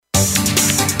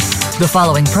The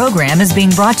following program is being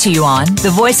brought to you on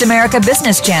the Voice America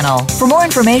Business Channel. For more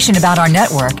information about our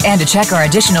network and to check our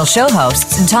additional show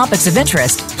hosts and topics of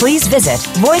interest, please visit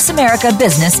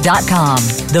voiceamericabusiness.com.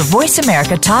 The Voice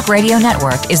America Talk Radio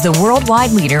Network is the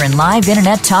worldwide leader in live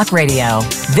Internet talk radio.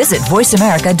 Visit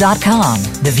voiceamerica.com.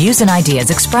 The views and ideas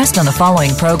expressed on the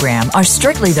following program are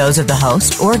strictly those of the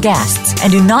host or guests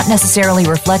and do not necessarily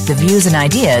reflect the views and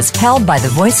ideas held by the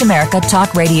Voice America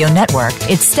Talk Radio Network,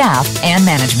 its staff, and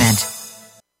management.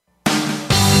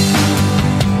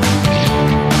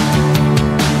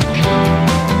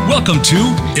 Welcome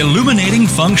to Illuminating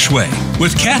Feng Shui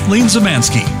with Kathleen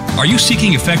Zemansky. Are you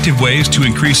seeking effective ways to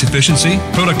increase efficiency,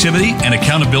 productivity, and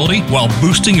accountability while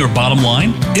boosting your bottom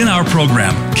line? In our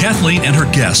program, Kathleen and her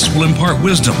guests will impart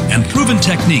wisdom and proven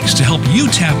techniques to help you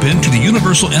tap into the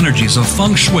universal energies of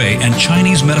Feng Shui and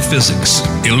Chinese metaphysics.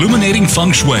 Illuminating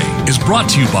Feng Shui is brought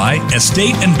to you by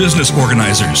Estate and Business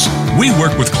Organizers. We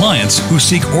work with clients who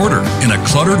seek order in a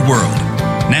cluttered world.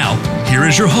 Now, here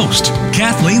is your host,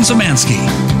 Kathleen Zemansky.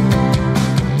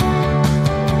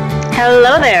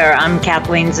 Hello there, I'm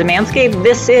Kathleen Zemansky.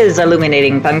 This is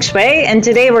Illuminating Feng Shui, and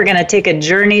today we're going to take a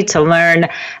journey to learn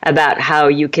about how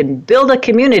you can build a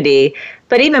community,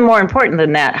 but even more important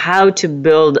than that, how to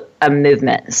build a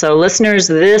movement. So listeners,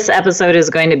 this episode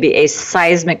is going to be a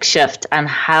seismic shift on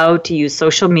how to use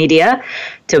social media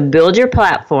to build your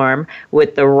platform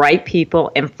with the right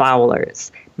people and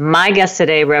followers. My guest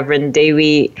today, Reverend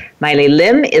Dewi Miley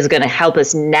Lim, is going to help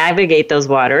us navigate those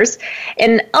waters.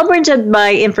 And I'll bring you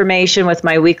my information with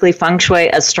my weekly feng shui,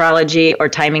 astrology, or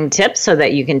timing tips so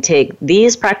that you can take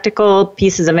these practical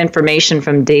pieces of information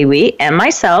from Dewi and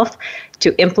myself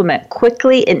to implement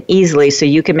quickly and easily so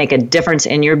you can make a difference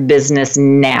in your business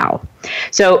now.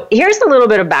 So here's a little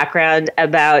bit of background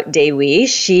about Dewi.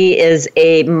 She is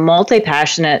a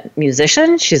multi-passionate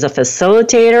musician. She's a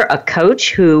facilitator, a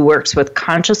coach who works with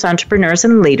conscious entrepreneurs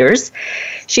and leaders.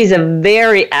 She's a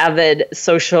very avid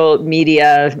social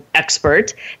media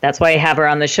expert. That's why I have her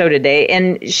on the show today.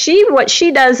 And what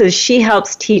she does is she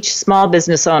helps teach small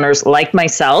business owners like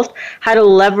myself how to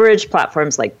leverage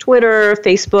platforms like Twitter,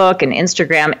 Facebook, and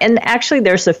Instagram. And actually,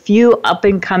 there's a few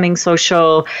up-and-coming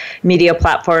social media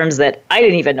platforms that I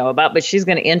didn't even know about, but she's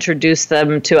going to introduce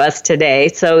them to us today.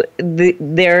 So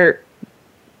they're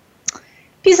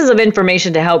pieces of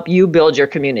information to help you build your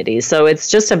community. So it's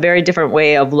just a very different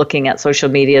way of looking at social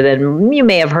media than you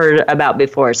may have heard about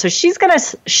before. So she's going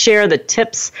to share the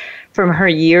tips from her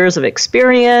years of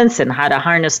experience and how to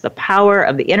harness the power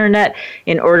of the internet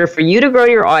in order for you to grow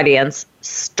your audience,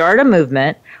 start a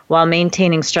movement, while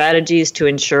maintaining strategies to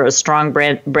ensure a strong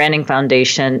branding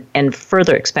foundation and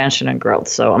further expansion and growth.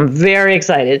 So I'm very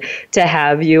excited to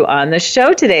have you on the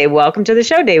show today. Welcome to the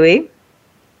show, Dewi.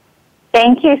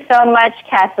 Thank you so much,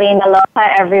 Kathleen.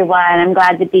 Aloha, everyone. I'm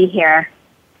glad to be here.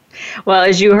 Well,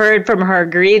 as you heard from her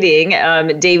greeting,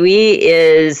 Dewi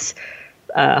is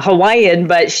Hawaiian,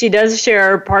 but she does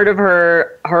share part of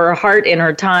her heart and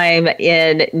her time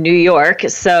in New York.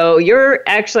 So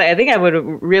I think I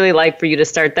would really like for you to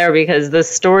start there, because the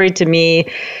story to me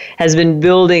has been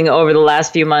building over the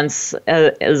last few months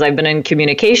as I've been in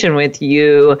communication with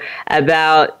you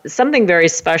about something very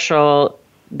special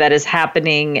that is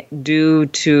happening due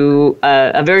to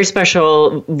a very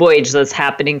special voyage that's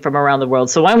happening from around the world.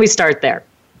 So why don't we start there?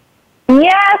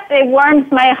 Yes, it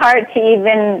warms my heart to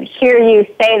even hear you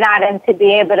say that and to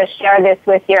be able to share this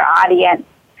with your audience.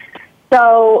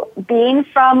 So being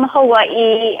from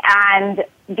Hawaii and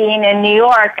being in New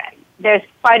York, there's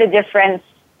quite a difference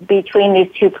between these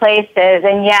two places.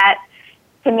 And yet,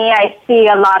 to me, I see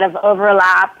a lot of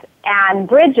overlap and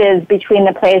bridges between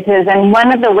the places. And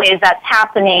one of the ways that's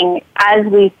happening as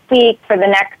we speak for the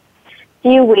next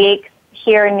few weeks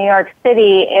here in New York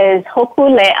City is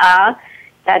Hokulea.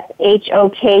 That's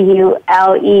Hokulea.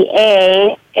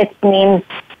 It means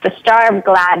the Star of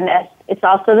Gladness. It's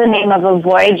also the name of a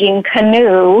voyaging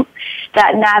canoe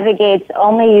that navigates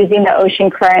only using the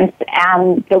ocean currents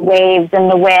and the waves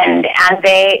and the wind and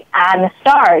the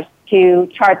stars to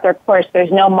chart their course.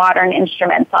 There's no modern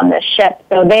instruments on this ship.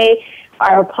 So they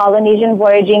are a Polynesian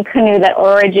voyaging canoe that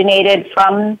originated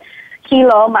from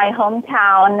Hilo, my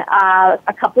hometown,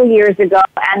 a couple years ago,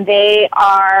 and they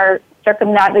are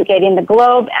circumnavigating the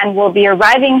globe and will be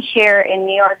arriving here in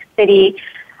New York City,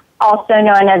 also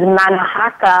known as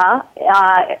Manahaka,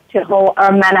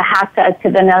 Manahaka to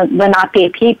the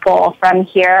Lenape people from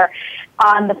here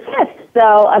on the 5th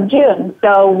of June.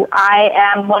 So I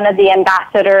am one of the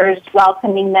ambassadors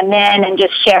welcoming them in and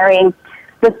just sharing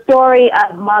the story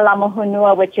of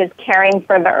Malamuhunua, which is caring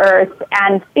for the earth.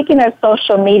 And speaking of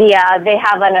social media, they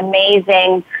have an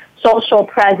amazing social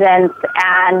presence,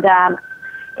 and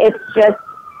it's just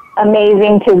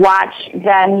amazing to watch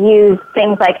them use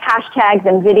things like hashtags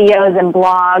and videos and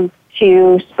blogs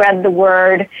to spread the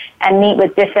word and meet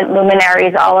with different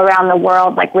luminaries all around the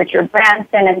world, like Richard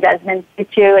Branson and Desmond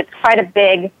Tutu. It's quite a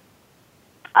big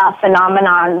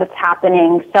phenomenon that's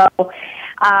happening. So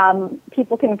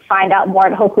people can find out more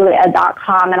at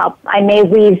hokulea.com, and I may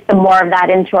weave some more of that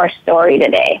into our story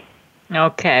today.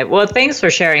 Okay. Well, thanks for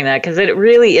sharing that, because it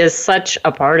really is such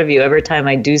a part of you every time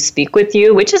I do speak with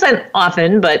you, which isn't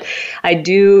often, but I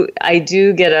do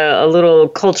get a little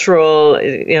cultural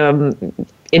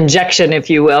injection, if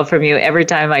you will, from you every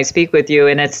time I speak with you.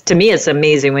 And to me, it's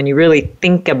amazing when you really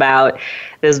think about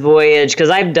this voyage, because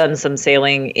I've done some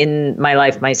sailing in my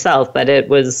life myself, but it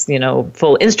was,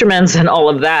 full instruments and all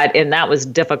of that. And that was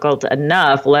difficult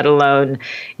enough, let alone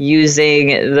using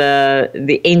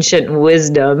the ancient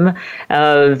wisdom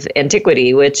of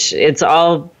antiquity, which it's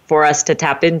all for us to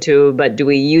tap into, but do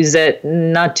we use it?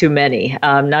 Not too many.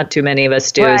 Not too many of us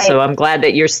do. Right. So I'm glad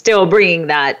that you're still bringing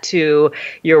that to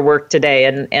your work today.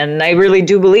 And I really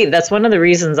do believe that's one of the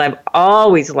reasons I've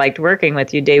always liked working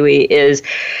with you, Dewi, is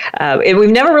and we've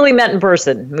never really met in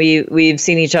person. We've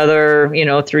seen each other,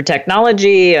 through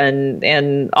technology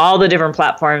and all the different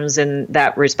platforms in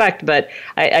that respect. But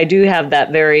I do have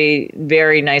that very,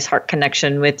 very nice heart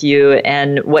connection with you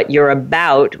and what you're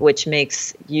about, which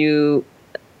makes you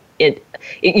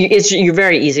you're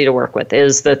very easy to work with,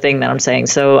 is the thing that I'm saying.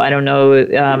 So I don't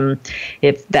know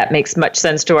if that makes much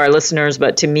sense to our listeners,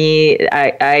 but to me,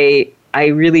 I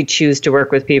really choose to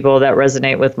work with people that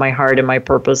resonate with my heart and my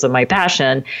purpose and my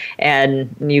passion,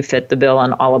 and you fit the bill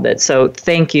on all of it. So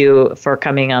thank you for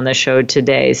coming on the show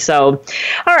today. So,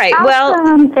 all right.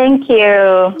 Awesome. Well, thank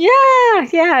you.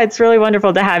 Yeah, it's really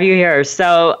wonderful to have you here.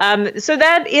 So, so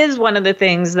that is one of the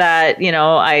things that,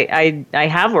 I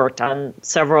have worked on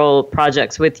several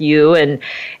projects with you, and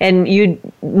you,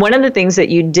 one of the things that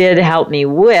you did help me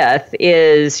with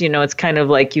is, it's kind of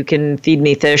like you can feed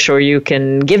me fish or you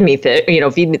can give me fish.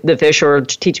 Feed me the fish or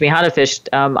teach me how to fish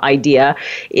idea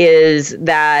is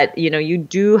that, you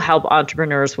do help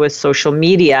entrepreneurs with social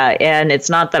media. And it's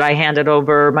not that I handed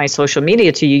over my social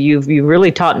media to you. You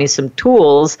really taught me some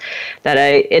tools that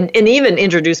and even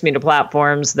introduced me to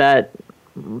platforms that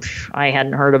I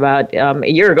hadn't heard about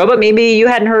a year ago, but maybe you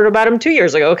hadn't heard about them 2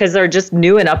 years ago because they're just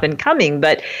new and up and coming.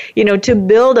 But, to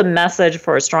build a message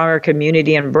for a stronger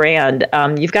community and brand,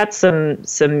 you've got some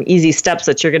easy steps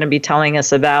that you're going to be telling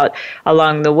us about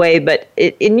along the way. But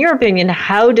in your opinion,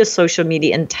 how does social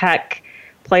media and tech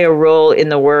play a role in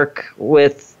the work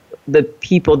with the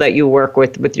people that you work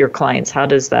with your clients? How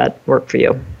does that work for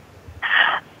you?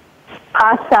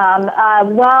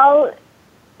 Awesome. Well,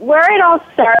 where it all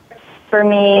starts for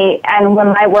me, and when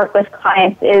I work with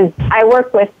clients, is I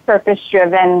work with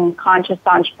purpose-driven, conscious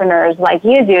entrepreneurs like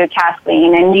you do,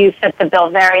 Kathleen, and you fit the bill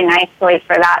very nicely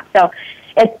for that. So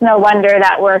it's no wonder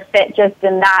that we're fit just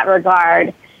in that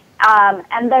regard.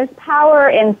 And there's power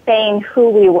in saying who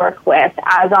we work with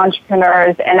as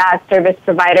entrepreneurs and as service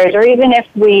providers, or even if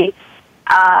we,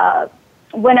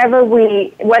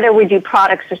 whether we do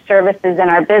products or services in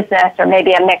our business, or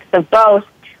maybe a mix of both,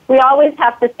 we always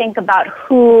have to think about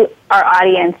who our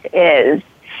audience is.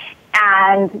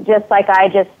 And just like I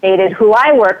just stated, who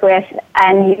I work with,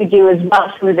 and you do as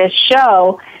well through this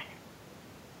show,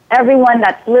 everyone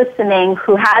that's listening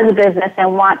who has a business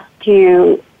and wants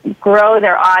to grow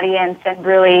their audience and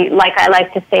really, like I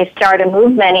like to say, start a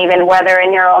movement, even whether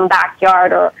in your own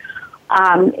backyard or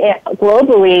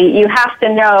globally, you have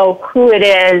to know who it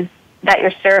is that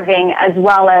you're serving, as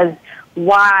well as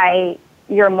why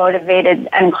you're motivated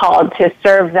and called to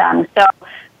serve them. So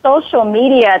social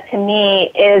media, to me,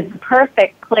 is the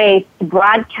perfect place to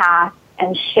broadcast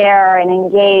and share and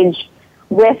engage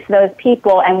with those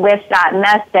people and with that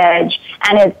message.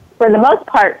 And it's, for the most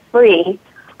part, free.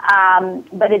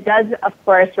 But it does, of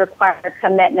course, require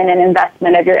commitment and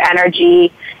investment of your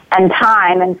energy and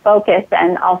time and focus,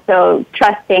 and also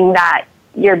trusting that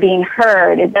you're being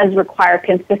heard. It does require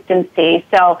consistency.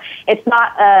 So it's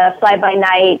not a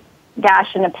fly-by-night,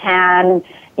 dash in a pan,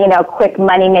 quick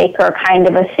money maker kind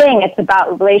of a thing. It's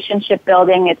about relationship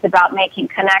building. It's about making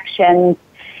connections.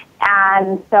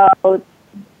 And so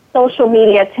social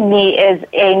media to me is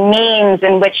a means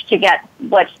in which to get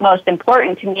what's most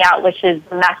important to me out, which is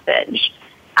the message.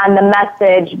 And the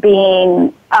message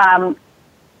being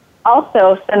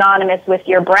also synonymous with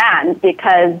your brand,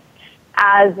 because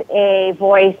as a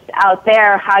voice out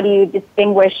there, how do you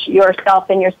distinguish yourself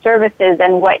and your services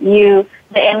and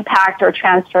the impact or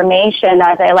transformation,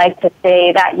 as I like to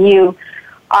say, that you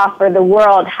offer the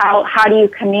world? How do you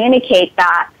communicate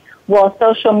that? Well,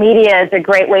 social media is a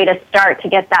great way to start to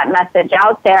get that message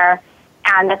out there.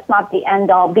 and it's not the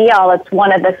end-all, be-all. It's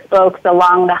one of the spokes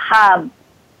along the hub.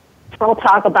 We'll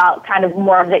talk about kind of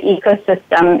more of the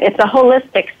ecosystem. It's a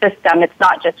holistic system. It's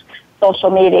not just social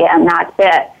media and that's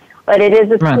it. But it is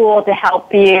a tool to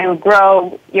help you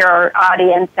grow your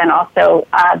audience and also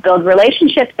build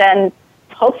relationships and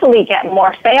hopefully get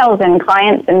more sales and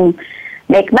clients and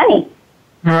make money.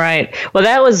 Right. Well,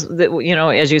 that was,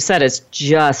 as you said, it's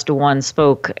just one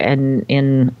spoke, and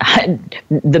in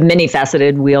the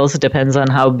many-faceted wheels. It depends on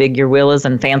how big your wheel is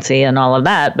and fancy and all of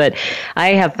that. But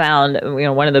I have found,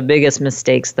 one of the biggest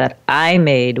mistakes that I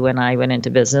made when I went into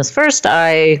business. First,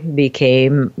 I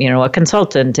became, a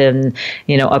consultant and,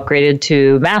 upgraded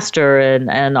to master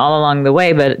and all along the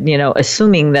way. But,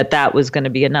 assuming that was going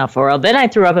to be enough. Or then I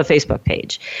threw up a Facebook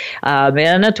page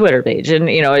and a Twitter page, and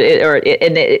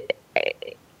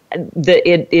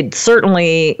it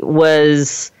certainly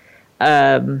was,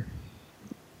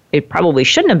 it probably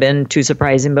shouldn't have been too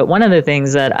surprising, but one of the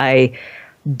things that I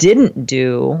didn't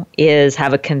do is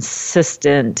have a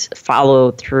consistent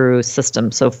follow-through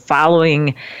system. So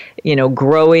following,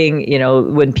 growing,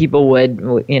 when people would,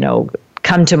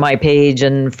 come to my page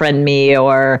and friend me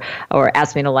or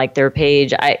ask me to like their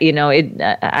page.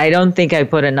 I don't think I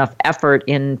put enough effort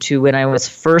into when I was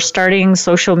first starting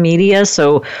social media.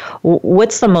 So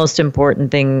what's the most important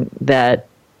thing that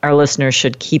our listeners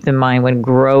should keep in mind when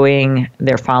growing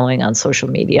their following on social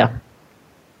media?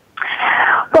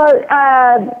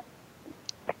 Well,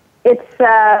 it's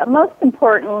most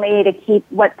importantly to keep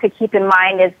in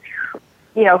mind is,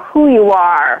 who you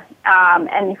are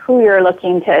and who you're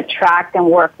looking to attract and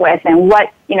work with, and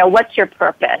what's your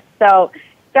purpose. So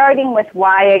starting with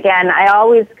why, again, I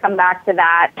always come back to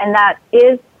that, and that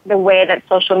is the way that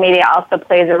social media also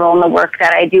plays a role in the work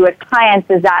that I do with clients,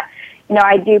 is that,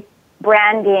 I do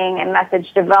branding and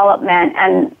message development,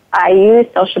 and I use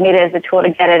social media as a tool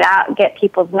to get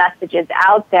people's messages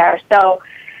out there. So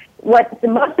what's the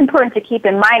most important to keep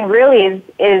in mind really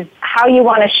is how you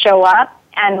want to show up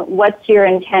and what's your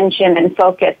intention and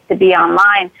focus to be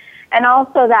online. And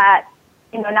also that,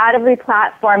 not every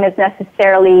platform is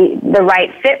necessarily the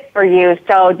right fit for you.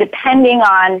 So depending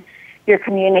on your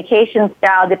communication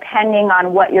style, depending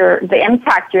on the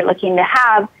impact you're looking to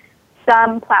have,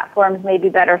 some platforms may be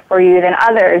better for you than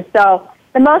others. So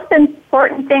the most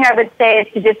important thing I would say is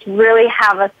to just really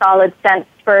have a solid sense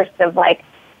first of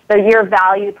your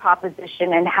value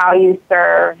proposition and how you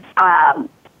serve.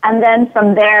 And then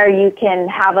from there, you can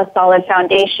have a solid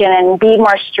foundation and be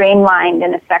more streamlined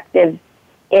and effective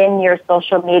in your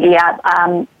social media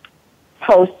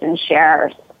posts and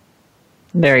shares.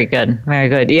 Very good. Very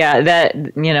good. Yeah,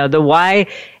 the why,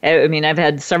 I've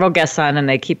had several guests on and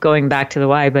they keep going back to the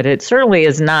why, but it certainly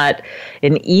is not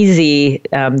an easy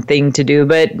thing to do.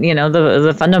 But,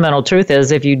 the fundamental truth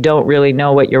is if you don't really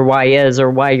know what your why is or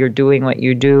why you're doing what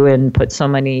you do and put so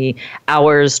many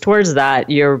hours towards that,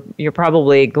 you're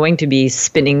probably going to be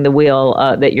spinning the wheel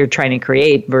that you're trying to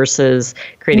create versus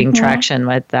creating traction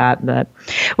with that. But,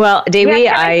 well, Dewi,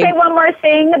 can I say one more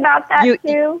thing about that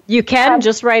too? You can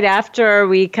just right after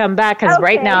we come back, because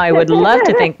right now I would love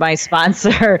to thank my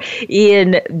sponsor,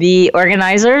 ENB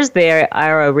Organizers. They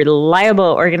are a reliable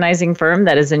organizing firm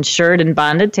that is insured and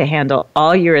bonded to handle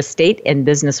all your estate and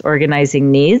business organizing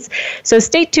needs. So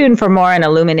stay tuned for more on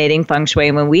Illuminating Feng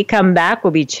Shui. When we come back, we'll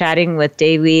be chatting with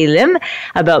Dewi Lim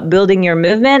about building your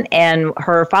movement and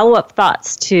her follow-up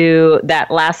thoughts to that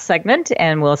last segment,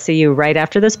 and we'll see you right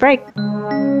after this break.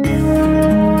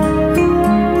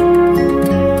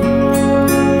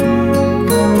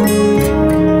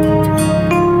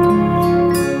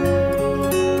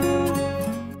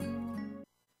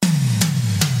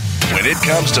 When it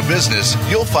comes to business,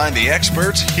 you'll find the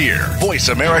experts here. Voice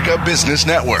America Business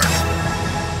Network.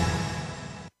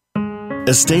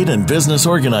 Estate and Business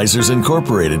Organizers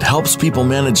Incorporated helps people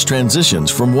manage transitions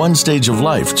from one stage of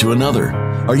life to another.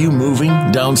 Are you moving,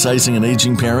 downsizing an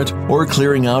aging parent, or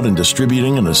clearing out and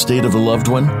distributing an estate of a loved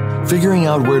one? Figuring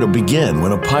out where to begin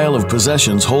when a pile of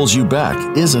possessions holds you back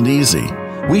isn't easy.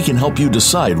 We can help you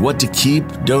decide what to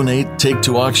keep, donate, take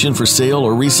to auction for sale,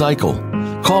 or recycle.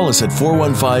 Call us at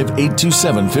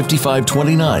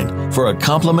 415-827-5529 for a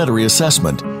complimentary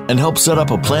assessment and help set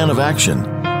up a plan of action.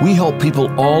 We help people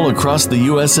all across the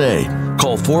USA.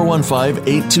 Call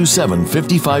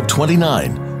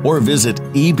 415-827-5529 or visit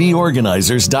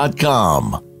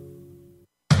eborganizers.com.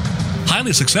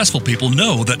 Highly successful people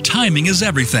know that timing is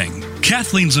everything.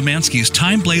 Kathleen Zemansky's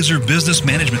Time Blazer business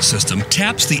management system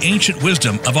taps the ancient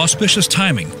wisdom of auspicious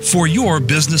timing for your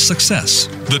business success.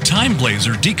 The Time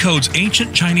Blazer decodes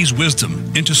ancient Chinese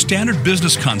wisdom into standard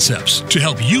business concepts to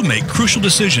help you make crucial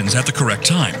decisions at the correct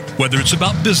time, whether it's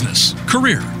about business,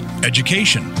 career,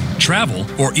 education, travel,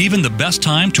 or even the best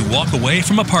time to walk away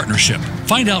from a partnership.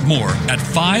 Find out more at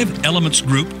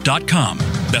 5elementsgroup.com.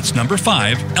 That's number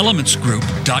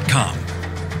 5elementsgroup.com.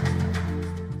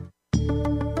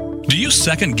 Do you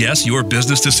second guess your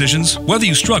business decisions? Whether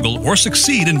you struggle or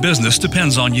succeed in business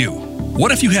depends on you.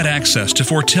 What if you had access to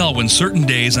foretell when certain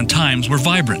days and times were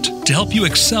vibrant to help you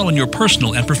excel in your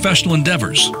personal and professional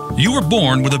endeavors? You were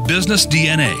born with a business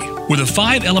DNA. With a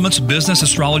 5 Elements business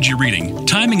astrology reading,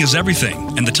 timing is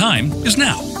everything, and the time is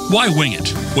now. Why wing it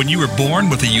when you were born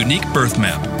with a unique birth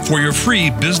map? For your free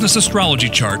business astrology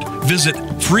chart, visit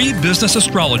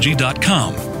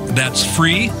freebusinessastrology.com. That's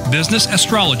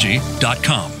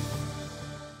freebusinessastrology.com.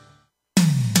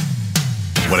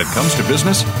 When it comes to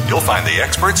business, you'll find the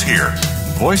experts here.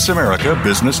 Voice America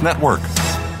Business Network.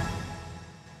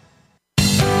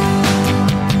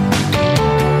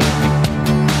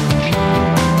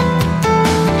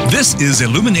 This is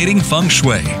Illuminating Feng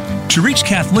Shui. To reach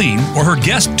Kathleen or her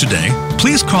guest today,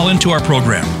 please call into our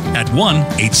program at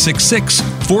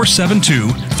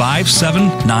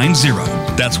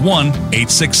 1-866-472-5790. That's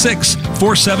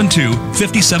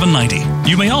 1-866-472-5790.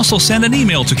 You may also send an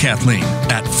email to Kathleen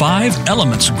at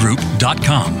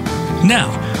 5elementsgroup.com.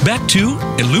 Now, back to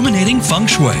Illuminating Feng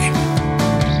Shui.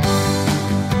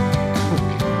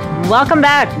 Welcome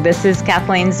back. This is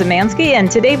Kathleen Zemansky, and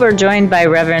today we're joined by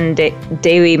Reverend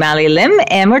Dewi Mali Lim,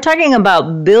 and we're talking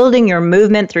about building your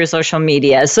movement through social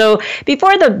media. So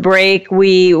before the break,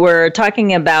 we were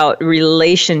talking about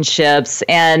relationships,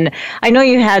 and I know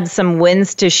you had some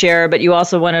wins to share, but you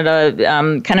also wanted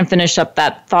to kind of finish up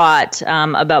that thought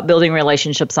about building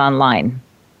relationships online.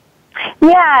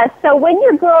 Yeah, so when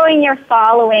you're growing your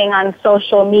following on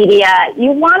social media,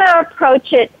 you want to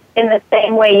approach it in the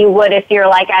same way you would if you're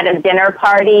like at a dinner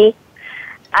party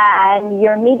and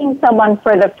you're meeting someone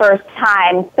for the first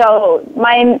time. So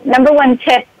my number one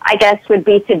tip, I guess, would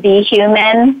be to be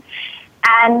human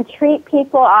and treat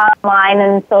people online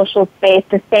in social space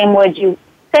the same way you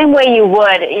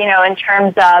would, in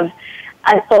terms of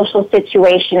a social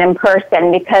situation in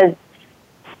person, because,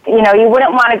 you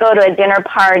wouldn't want to go to a dinner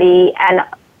party and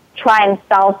try and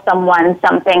sell someone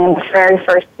something the very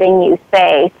first thing you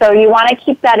say. So you want to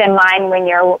keep that in mind when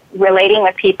you're relating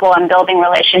with people and building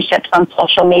relationships on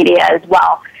social media as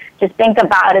well. Just think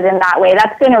about it in that way.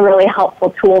 That's been a really helpful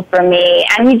tool for me.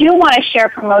 And you do want to share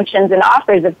promotions and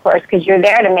offers, of course, because you're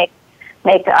there to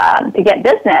to get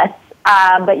business.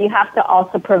 But you have to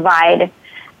also provide,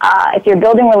 if you're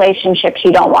building relationships,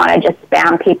 you don't want to just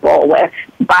spam people with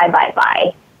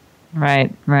bye.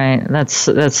 Right. That's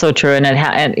so true. And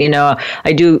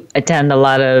I do attend a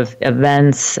lot of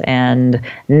events and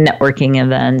networking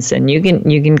events, and you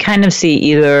can kind of see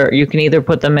you can either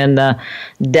put them in the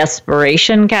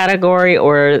desperation category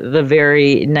or the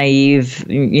very naive,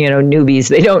 newbies.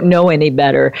 They don't know any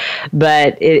better,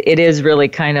 but it is really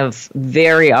kind of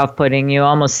very off-putting. You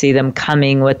almost see them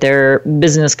coming with their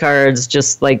business cards,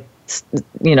 just like,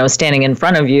 standing in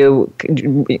front of you,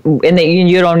 and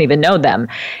you don't even know them.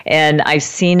 And I've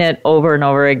seen it over and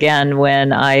over again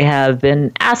when I have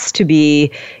been asked to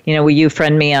be, will you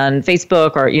friend me on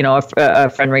Facebook or, a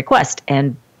friend request,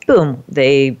 and boom,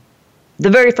 the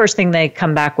very first thing they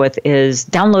come back with is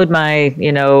download my,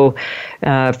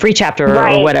 free chapter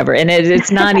or whatever. And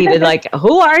it's not even like,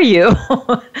 who are you?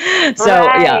 So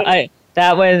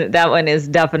that one is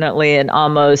definitely an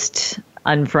almost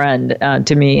unfriend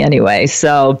to me anyway.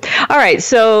 So, all right.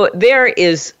 So there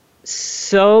is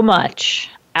so much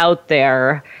out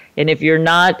there. And if you're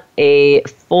not a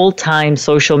full-time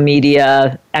social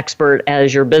media expert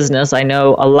as your business, I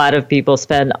know a lot of people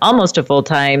spend almost a full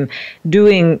time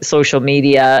doing social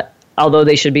media, although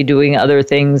they should be doing other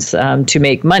things to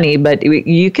make money. But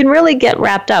you can really get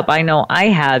wrapped up. I know I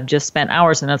have just spent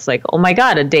hours, and it's like, oh my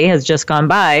God, a day has just gone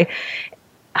by.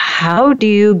 How do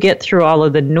you get through all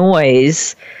of the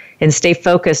noise and stay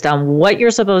focused on what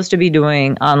you're supposed to be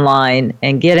doing online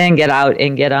and get in, get out,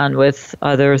 and get on with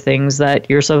other things that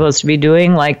you're supposed to be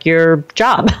doing, like your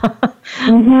job?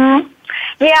 Mm-hmm.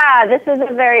 Yeah, this is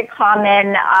a very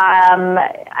common,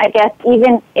 I guess,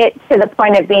 even it to the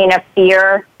point of being a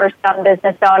fear for some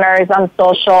business owners on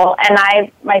social. And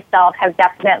I myself have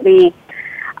definitely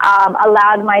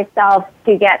allowed myself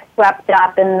to get swept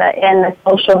up in the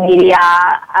social media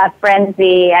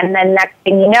frenzy, and then next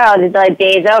thing you know, the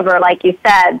day's over, like you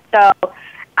said. So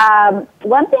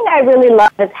one thing I really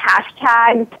love is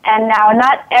hashtags, and now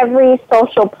not every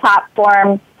social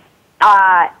platform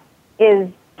is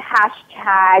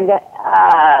hashtag,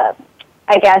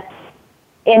 I guess,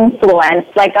 influence.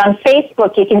 Like on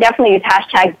Facebook, you can definitely use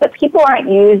hashtags, but people aren't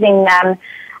using them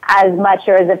as much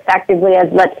or as effectively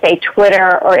as, let's say,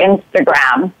 Twitter or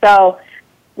Instagram. So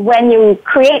when you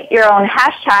create your own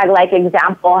hashtag, like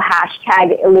example,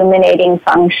 hashtag illuminating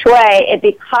feng shui, it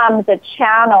becomes a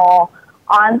channel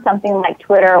on something like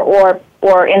Twitter or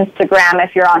Instagram,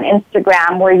 if you're on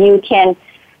Instagram, where you can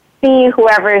see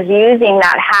whoever is using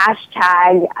that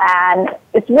hashtag. And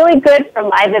it's really good for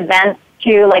live events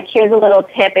too. Like, here's a little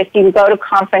tip. If you go to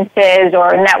conferences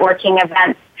or networking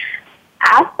events,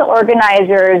 ask the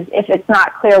organizers if it's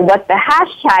not clear what the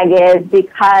hashtag is,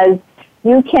 because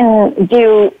you can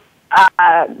do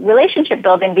relationship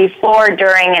building before,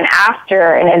 during, and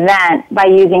after an event by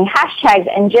using hashtags,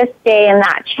 and just stay in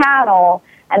that channel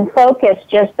and focus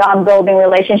just on building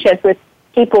relationships with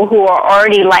people who are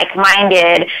already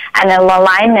like-minded and in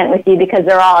alignment with you because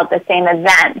they're all at the same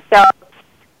event. So,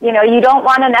 you know, you don't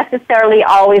want to necessarily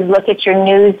always look at your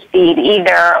news feed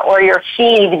either, or your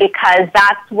feed, because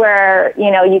that's where,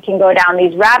 you know, you can go down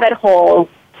these rabbit holes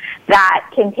that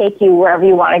can take you wherever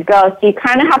you want to go. So you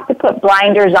kind of have to put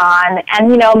blinders on,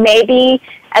 and, you know, maybe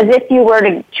as if you were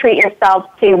to treat yourself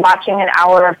to watching an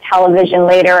hour of television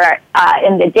later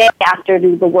in the day after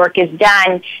the work is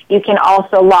done, you can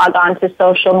also log on to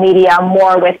social media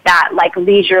more with that, like,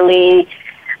 leisurely,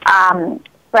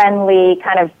 friendly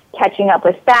kind of catching up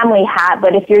with family hat.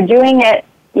 But if you're doing it,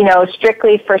 you know,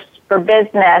 strictly for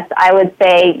business, I would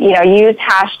say, you know, use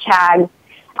hashtags.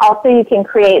 Also, you can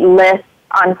create lists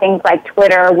on things like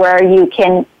Twitter where you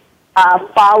can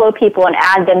follow people and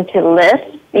add them to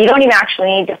lists. You don't even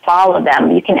actually need to follow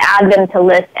them. You can add them to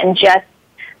lists and just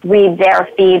read their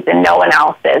feeds and no one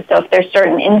else's. So if there's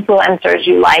certain influencers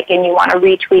you like and you want to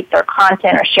retweet their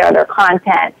content or share their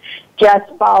content, just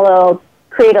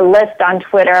create a list on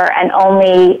Twitter and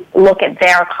only look at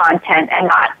their content and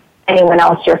not anyone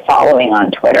else you're following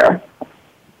on Twitter.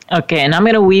 Okay, and I'm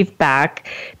going to weave back,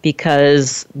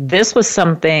 because this was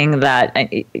something that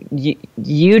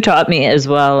you taught me, as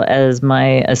well as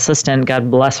my assistant, God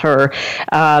bless her,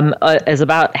 is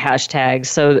about hashtags.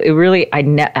 So it really,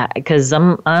 because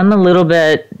I'm a little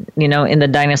bit, you know, in the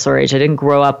dinosaur age. I didn't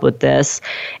grow up with this,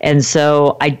 and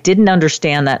so I didn't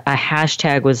understand that a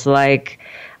hashtag was like,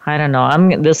 I don't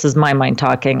know, this is my mind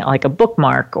talking, like a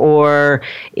bookmark, or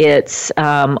it's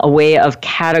a way of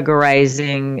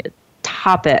categorizing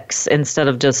topics instead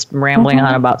of just rambling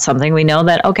on about something. We know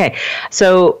that, okay,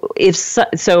 so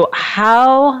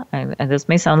how, and this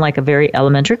may sound like a very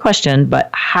elementary question, but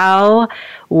how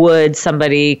would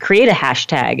somebody create a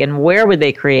hashtag, and where would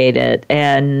they create it?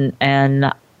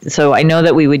 And so I know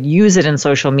that we would use it in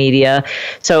social media.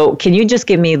 So can you just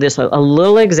give me this a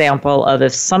little example of,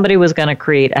 if somebody was going to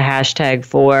create a hashtag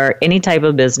for any type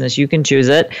of business, you can choose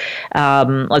it.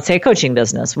 Let's say a coaching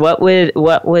business. What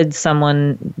would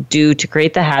someone do to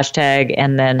create the hashtag,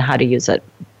 and then how to use it?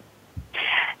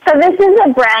 So this is a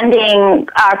branding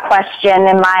question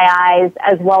in my eyes,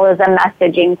 as well as a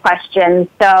messaging question.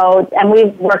 So, and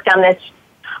we've worked on this,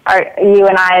 you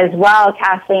and I as well,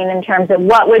 Kathleen, in terms of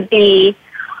what would be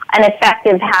an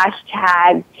effective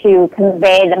hashtag to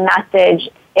convey the message.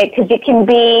 Because it can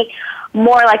be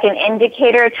more like an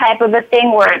indicator type of a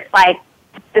thing, where it's like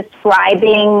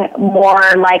describing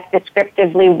more like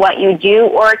descriptively what you do,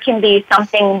 or it can be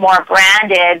something more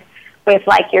branded with,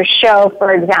 like, your show,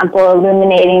 for example,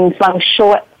 Illuminating Feng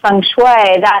Shui,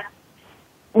 that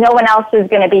no one else is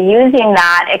going to be using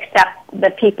that except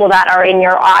the people that are in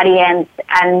your audience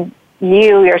and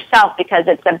you yourself, because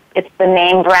it's the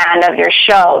name brand of your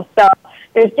show. So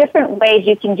there's different ways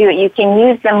you can do it. You can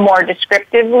use them more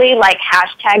descriptively, like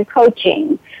hashtag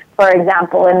coaching, for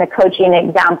example, in the coaching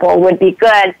example would be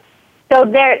good. So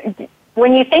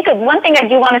when you think of, one thing I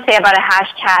do want to say about a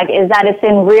hashtag is that it's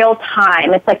in real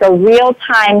time. It's like a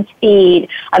real-time feed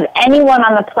of anyone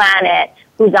on the planet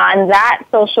who's on that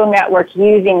social network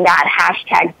using that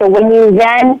hashtag. So when you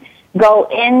then go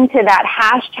into that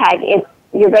hashtag,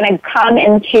 you're going to come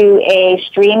into a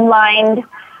streamlined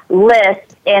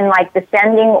list in, like,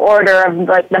 descending order of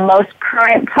the most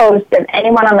current post of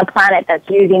anyone on the planet that's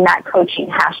using that coaching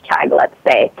hashtag, let's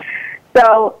say.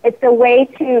 So it's a way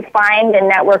to find and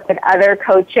network with other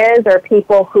coaches or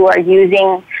people who are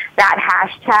using that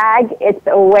hashtag. It's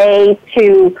a way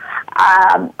to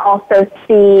also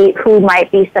see who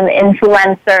might be some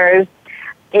influencers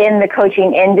in the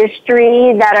coaching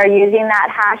industry that are using that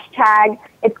hashtag.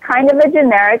 It's kind of a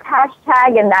generic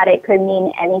hashtag in that it could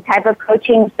mean any type of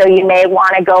coaching. So you may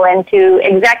want to go into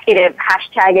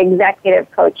hashtag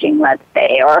executive coaching, let's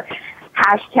say, or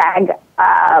hashtag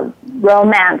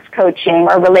romance coaching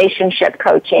or relationship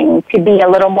coaching to be a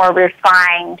little more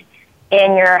refined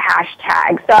in your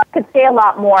hashtag. So I could say a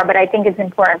lot more, but I think it's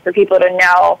important for people to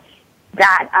know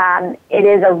that it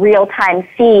is a real-time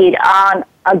feed on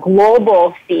a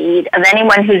global feed of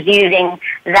anyone who's using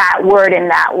that word in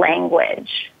that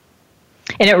language.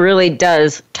 And it really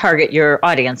does target your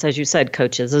audience. As you said,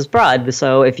 Coaches is broad.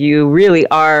 So if you really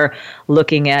are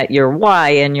looking at your why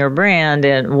and your brand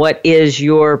and what is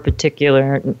your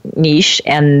particular niche,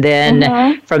 and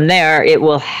then from there, it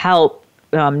will help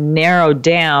narrow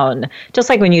down, just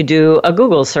like when you do a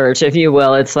Google search, if you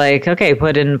will. It's like, okay,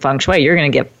 put in feng shui, you're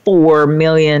going to get 4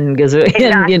 million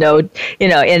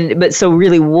gazillion, but so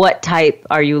really, what type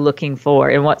are you looking for,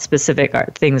 and what specific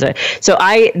things are? So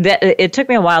it took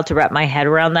me a while to wrap my head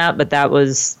around that, but that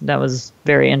was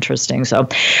very interesting. So,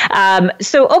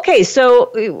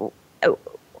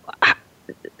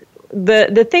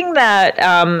 The thing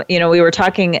that, we were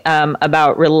talking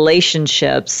about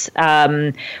relationships,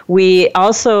 we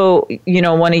also,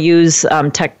 want to use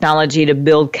technology to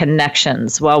build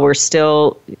connections while we're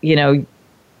still,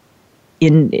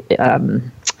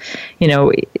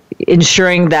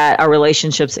 ensuring that our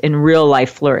relationships in real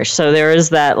life flourish. So there is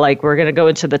that, like, we're going to go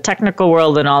into the technical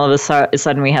world and all of a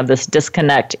sudden we have this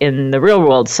disconnect in the real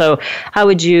world. So how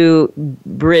would you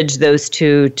bridge those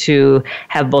two to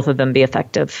have both of them be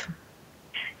effective?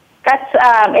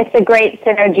 It's a great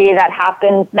synergy that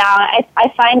happens now.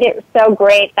 I find it so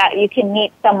great that you can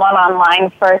meet someone online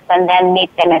first and then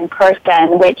meet them in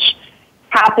person, which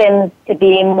happens to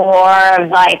be more of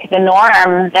like the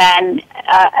norm than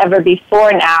ever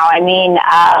before now. I mean,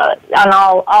 on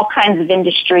all kinds of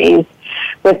industries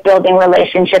with building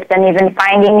relationships and even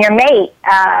finding your mate,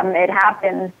 it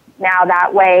happens now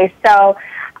that way. So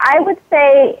I would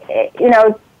say,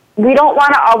 we don't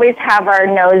want to always have our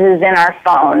noses in our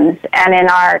phones and in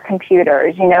our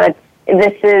computers.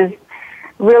 This is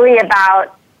really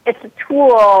about, it's a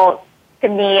tool to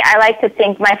me. I like to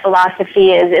think my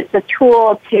philosophy is it's a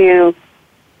tool to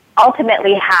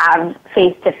ultimately have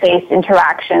face-to-face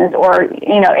interactions, or,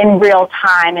 in real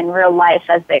time, in real life,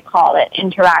 as they call it,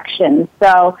 interactions.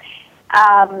 So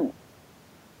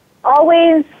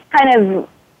always kind of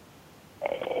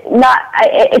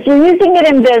if you're using it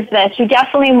in business, you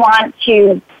definitely want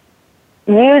to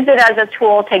use it as a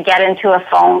tool to get into a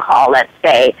phone call, let's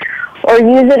say, or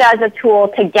use it as a tool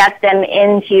to get them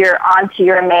onto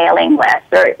your mailing list,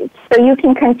 or so you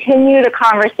can continue the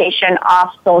conversation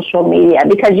off social media,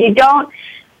 because you don't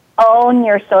own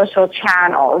your social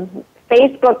channels.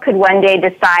 Facebook could one day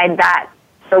decide that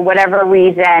for whatever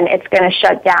reason it's going to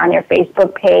shut down your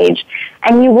Facebook page,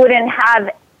 and you wouldn't have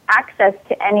access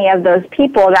to any of those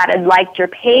people that had liked your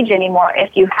page anymore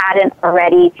if you hadn't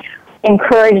already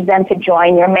encouraged them to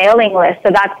join your mailing list.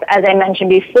 So that's, as I mentioned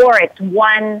before, it's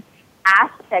one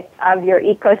aspect of your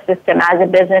ecosystem as a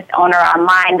business owner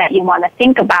online that you want to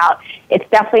think about. It's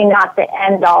definitely not the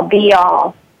end-all,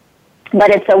 be-all, but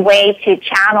it's a way to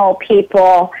channel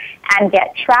people and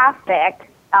get traffic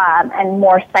and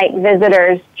more site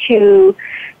visitors to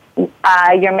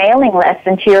your mailing list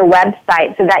and to your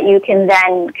website, so that you can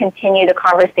then continue the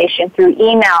conversation through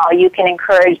email. You can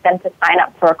encourage them to sign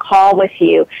up for a call with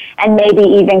you, and maybe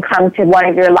even come to one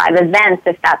of your live events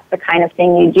if that's the kind of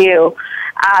thing you do.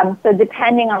 So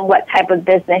depending on what type of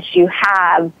business you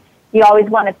have, you always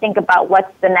want to think about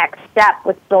what's the next step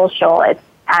with social.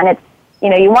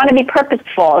 You want to be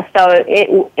purposeful. So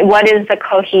what is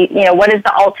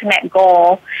the ultimate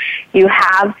goal you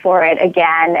have for it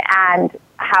again, and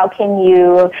how can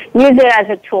you use it as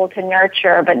a tool to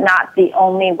nurture, but not the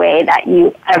only way that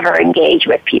you ever engage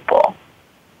with people?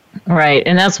 Right.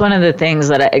 And that's one of the things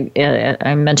that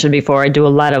I mentioned before. I do a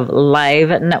lot of live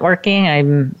networking.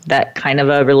 I'm that kind of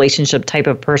a relationship type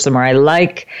of person where I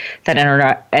like that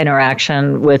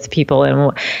interaction with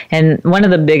people. And one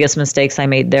of the biggest mistakes I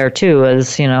made there too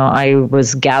was, I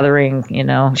was gathering,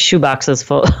 shoeboxes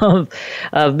full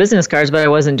of business cards, but I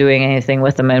wasn't doing anything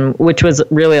with them, and which was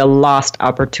really a lost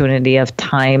opportunity of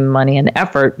time, money, and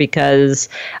effort, because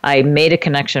I made a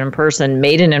connection in person,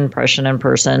 made an impression in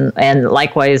person, and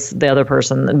likewise the other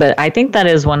person. But I think that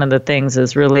is one of the things,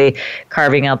 is really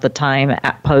carving out the time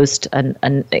at post and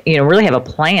really have a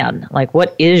plan. Like,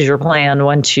 what is your plan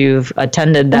once you've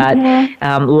attended that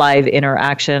live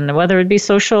interaction, whether it be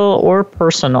social or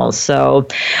personal? So,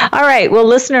 all right, well,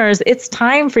 listeners, it's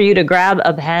time for you to grab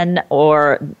a pen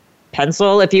or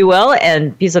pencil, if you will,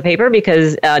 and piece of paper,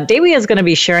 because Dewi is going to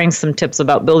be sharing some tips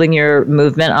about building your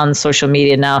movement on social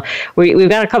media. Now, we've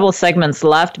got a couple of segments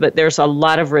left, but there's a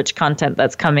lot of rich content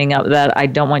that's coming up that I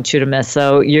don't want you to miss.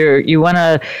 So you want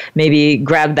to maybe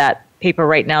grab that paper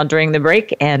right now during the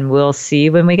break, and we'll see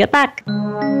you when we get back.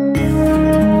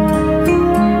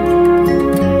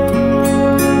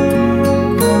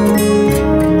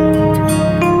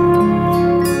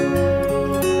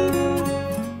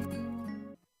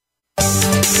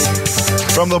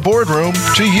 boardroom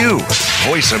to you.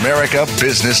 Voice America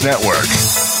Business Network.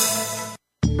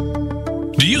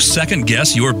 Do you second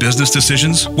guess your business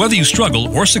decisions? Whether you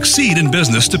struggle or succeed in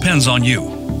business depends on you.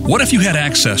 What if you had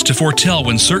access to foretell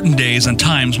when certain days and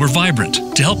times were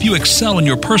vibrant to help you excel in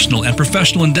your personal and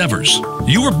professional endeavors?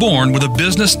 You were born with a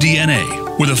business DNA.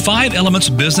 With a 5 Elements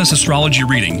business astrology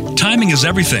reading, timing is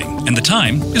everything, and the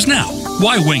time is now.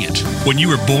 Why wing it when you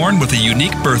were born with a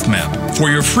unique birth map?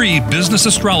 For your free business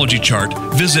astrology chart,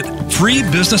 visit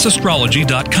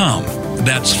freebusinessastrology.com.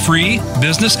 That's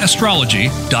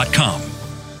freebusinessastrology.com.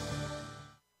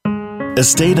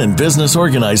 Estate and Business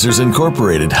Organizers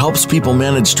Incorporated helps people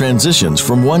manage transitions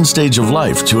from one stage of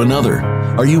life to another.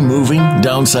 Are you moving,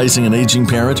 downsizing an aging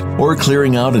parent, or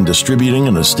clearing out and distributing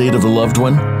an estate of a loved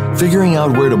one? Figuring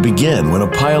out where to begin when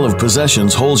a pile of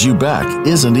possessions holds you back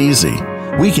isn't easy.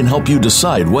 We can help you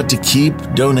decide what to keep,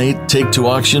 donate, take to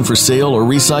auction for sale, or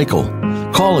recycle.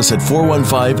 Call us at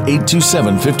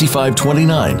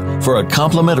 415-827-5529 for a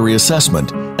complimentary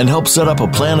assessment and help set up a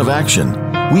plan of action.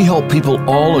 We help people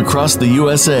all across the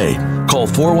USA. Call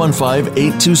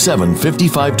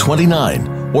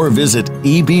 415-827-5529 or visit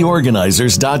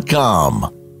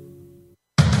eborganizers.com.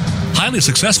 Highly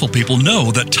successful people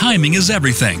know that timing is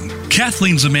everything.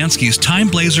 Kathleen Zemansky's Time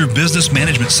Blazer business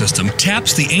management system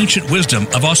taps the ancient wisdom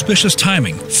of auspicious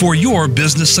timing for your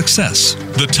business success.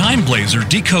 The Time Blazer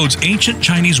decodes ancient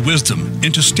Chinese wisdom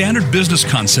into standard business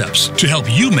concepts to help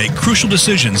you make crucial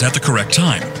decisions at the correct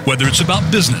time, whether it's about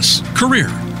business, career,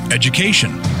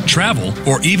 education, travel,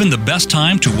 or even the best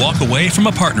time to walk away from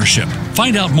a partnership.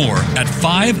 Find out more at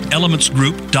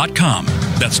 5elementsgroup.com.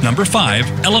 That's number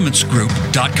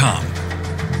 5elementsgroup.com.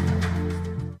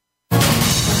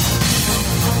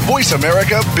 Voice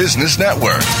America Business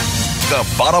Network. The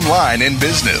bottom line in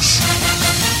business.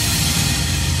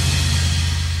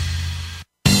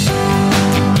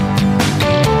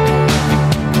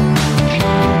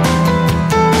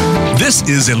 This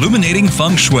is Illuminating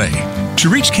Feng Shui. To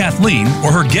reach Kathleen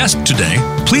or her guest today,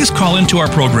 please call into our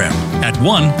program at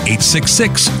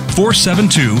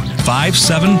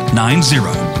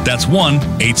 1-866-472-5790. That's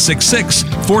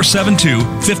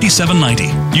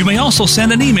 1-866-472-5790. You may also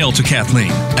send an email to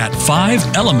Kathleen at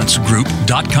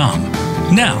 5elementsgroup.com.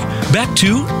 Now, back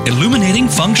to Illuminating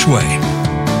Feng Shui.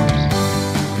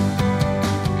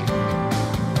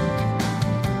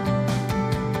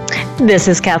 This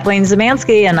is Kathleen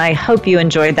Zemansky, and I hope you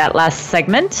enjoyed that last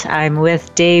segment. I'm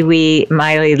with Dewi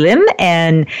Miley Lim,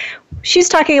 and she's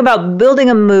talking about building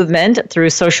a movement through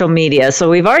social media. So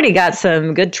we've already got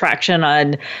some good traction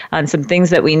on some things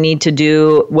that we need to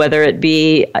do, whether it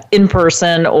be in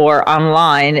person or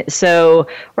online. So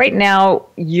right now,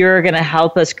 you're going to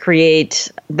help us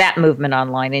create that movement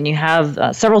online, and you have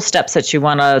several steps that you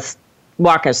want to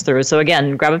walk us through. So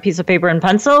again, grab a piece of paper and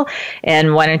pencil,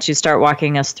 and why don't you start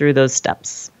walking us through those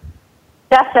steps?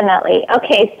 Definitely.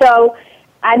 Okay, so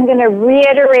I'm going to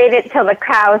reiterate it till the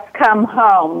cows come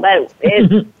home, but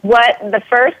what the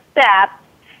first step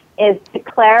is to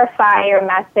clarify your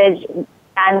message,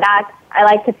 and that's, I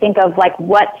like to think of like,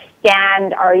 what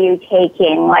stand are you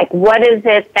taking? Like, what is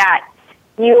it that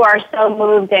you are so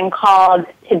moved and called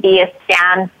to be a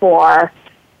stand for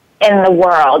in the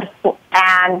world?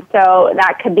 And so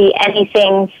that could be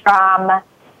anything from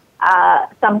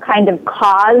some kind of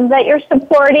cause that you're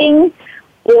supporting,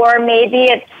 or maybe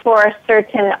it's for a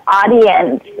certain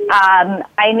audience.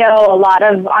 I know a lot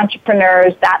of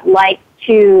entrepreneurs that like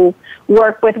to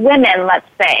work with women, let's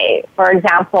say, for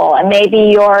example, and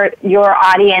maybe your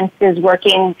audience is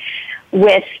working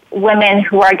with women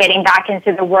who are getting back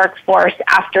into the workforce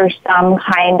after some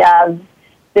kind of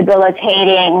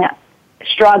debilitating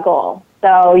struggle.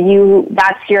 So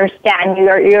that's your stand.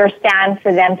 Your stand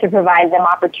for them to provide them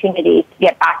opportunities to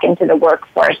get back into the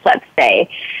workforce, let's say.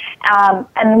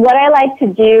 And what I like to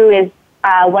do is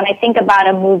when I think about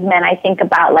a movement, I think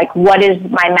about like, what is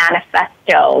my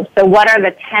manifesto? So what are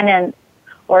the tenets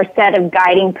or set of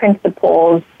guiding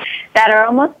principles that are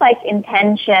almost like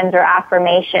intentions or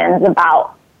affirmations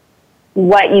about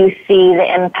what you see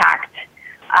the impact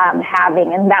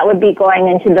having? And that would be going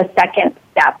into the second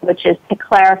step, which is to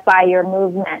clarify your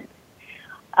movement.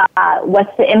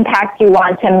 What's the impact you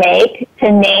want to make,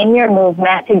 to name your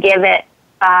movement, to give it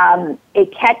a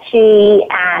catchy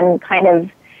and kind of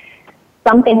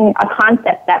something, a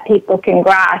concept that people can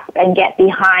grasp and get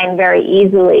behind very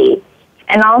easily.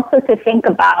 And also to think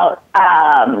about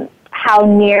how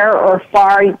near or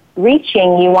far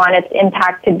reaching you want its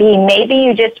impact to be. Maybe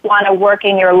you just want to work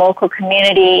in your local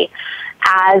community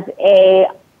as a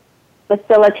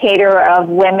facilitator of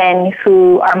women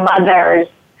who are mothers,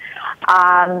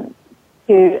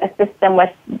 to assist them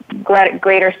with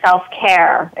greater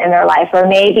self-care in their life. Or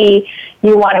maybe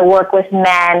you want to work with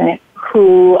men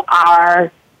who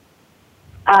are,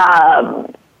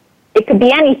 it could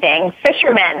be anything,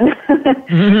 fishermen,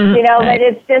 you know, right. But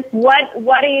it's just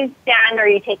what do you stand are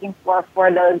you taking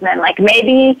for those men? Like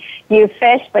maybe you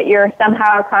fish, but you're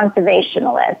somehow a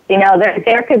conservationalist. You know,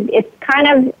 there could,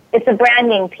 it's a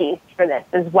branding piece for this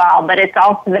as well, but it's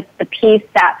also the piece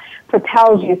that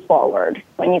propels you forward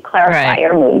when you clarify right.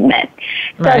 your movement.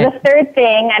 So right. The third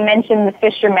thing, I mentioned the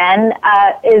fishermen,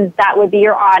 is that would be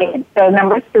your audience. So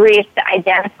number 3 is to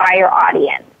identify your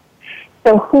audience.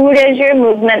 So who does your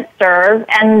movement serve?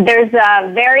 And there's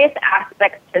various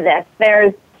aspects to this.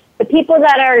 There's the people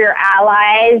that are your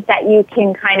allies that you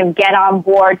can kind of get on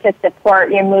board to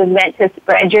support your movement, to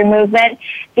spread your movement.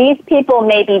 These people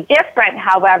may be different,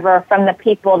 however, from the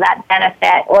people that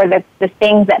benefit or the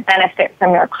things that benefit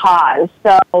from your cause.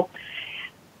 So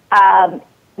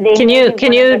can you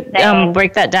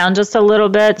break that down just a little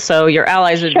bit? So your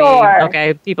allies would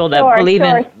be people that believe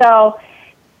in. So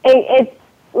it's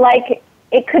like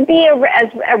it could be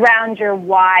around your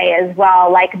why as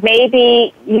well. Like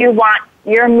maybe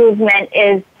your movement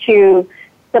is to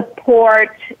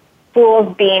support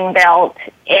schools being built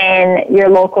in your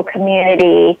local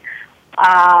community,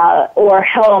 or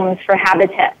homes for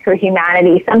Habitat for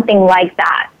Humanity, something like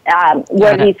that,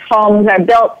 where these homes are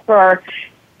built for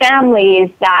families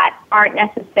that aren't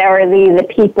necessarily the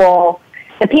people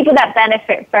that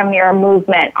benefit from your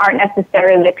movement aren't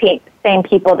necessarily the same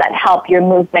people that help your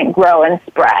movement grow and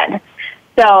spread.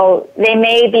 So they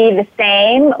may be the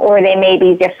same or they may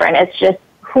be different. It's just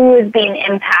who is being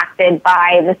impacted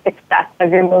by the success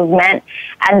of your movement,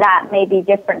 and that may be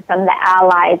different from the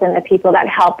allies and the people that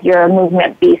help your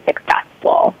movement be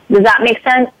successful. Does that make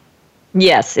sense?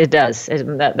 Yes, it does.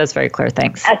 That's very clear.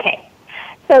 Thanks. Okay.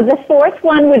 So the fourth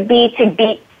one would be to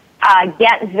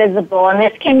get visible, and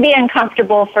this can be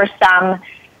uncomfortable for some,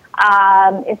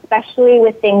 especially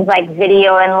with things like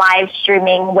video and live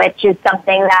streaming, which is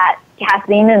something that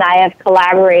Kathleen and I have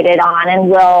collaborated on, and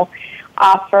will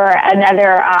offer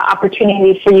another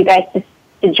opportunity for you guys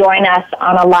to join us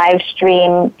on a live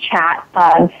stream chat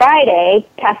on Friday.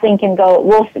 Kathleen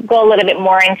we'll go a little bit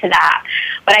more into that,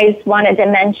 but I just wanted to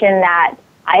mention that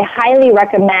I highly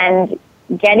recommend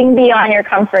getting beyond your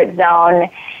comfort zone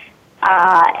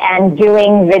and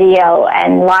doing video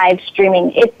and live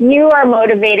streaming. If you are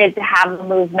motivated to have a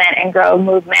movement and grow a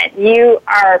movement, you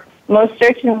are most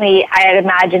certainly, I'd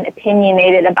imagine,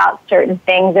 opinionated about certain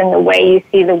things and the way you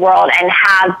see the world, and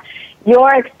have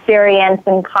your experience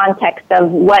and context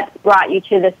of what brought you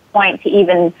to this point to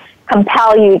even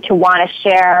compel you to want to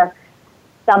share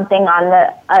something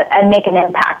and make an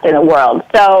impact in the world.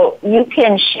 So you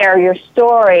can share your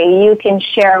story, you can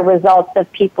share results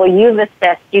of people you've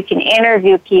assisted, you can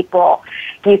interview people,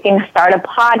 you can start a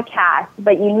podcast,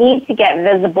 but you need to get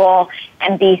visible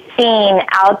and be seen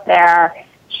out there,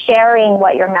 sharing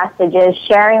what your message is,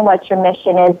 sharing what your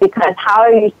mission is, because how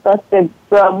are you supposed to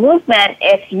grow a movement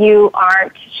if you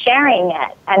aren't sharing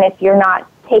it, and if you're not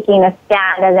taking a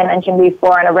stand, as I mentioned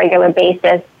before, on a regular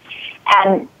basis,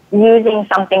 and using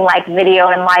something like video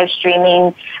and live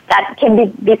streaming that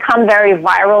can become very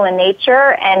viral in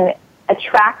nature and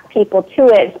attract people to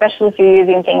it, especially if you're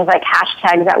using things like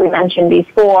hashtags that we mentioned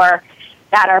before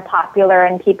that are popular,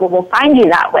 and people will find you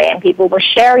that way and people will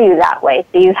share you that way.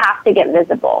 So you have to get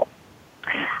visible.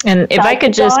 And if I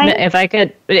could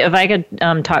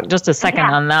talk just a second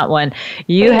on that one.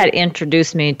 You had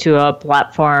introduced me to a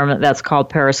platform that's called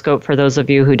Periscope. For those of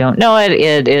you who don't know it,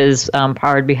 it is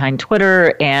powered behind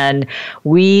Twitter, and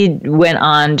we went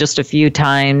on just a few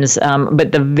times.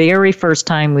 But the very first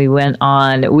time we went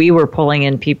on, we were pulling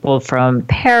in people from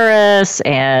Paris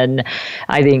and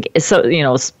I think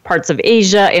parts of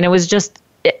Asia, and it was just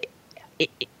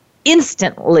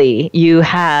instantly you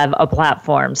have a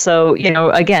platform. So,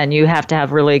 again, you have to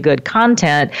have really good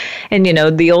content. And,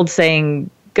 the old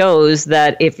saying goes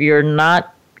that if you're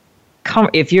not,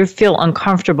 if you feel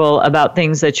uncomfortable about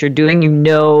things that you're doing,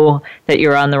 that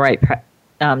you're on the right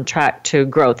track to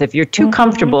growth. If you're too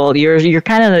comfortable, you're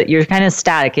kind of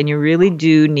static, and you really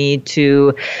do need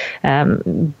to,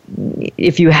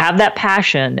 if you have that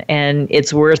passion and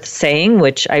it's worth saying,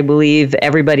 which I believe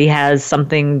everybody has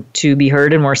something to be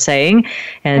heard and we're saying.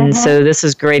 And so this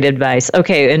is great advice.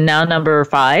 Okay. And now number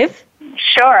 5.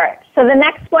 Sure. So the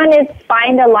next one is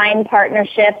find aligned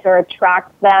partnerships or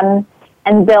attract them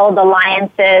and build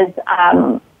alliances.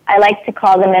 I like to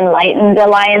call them enlightened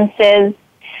alliances.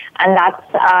 And that's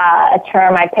a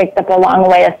term I picked up along the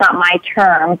way. It's not my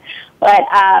term. But,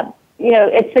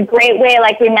 it's a great way,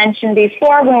 like we mentioned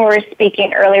before when we were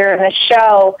speaking earlier in the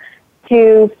show,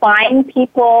 to find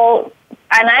people,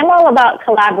 and I'm all about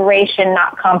collaboration,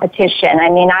 not competition. I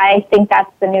mean, I think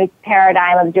that's the new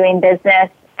paradigm of doing business,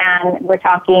 and we're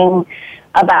talking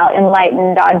about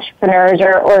enlightened entrepreneurs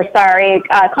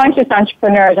conscious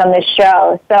entrepreneurs on this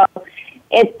show. So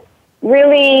it's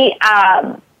really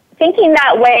thinking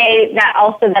that way, that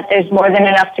also that there's more than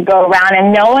enough to go around,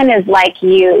 and no one is like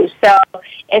you. So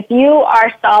if you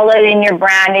are solid in your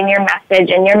brand and your message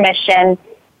and your mission,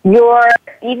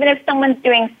 even if someone's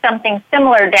doing something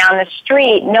similar down the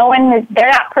street,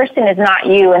 that person is not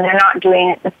you, and they're not doing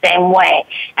it the same way.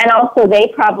 And also, they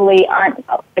probably aren't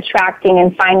attracting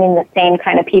and finding the same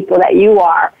kind of people that you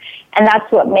are. And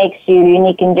that's what makes you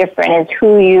unique and different, is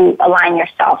who you align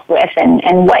yourself with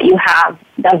and what you have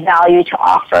of value to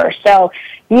offer. So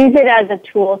use it as a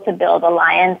tool to build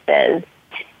alliances.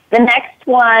 The next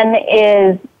one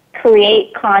is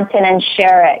create content and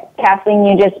share it. Kathleen,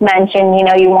 you just mentioned,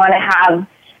 you want to have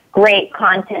great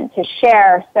content to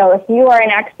share. So if you are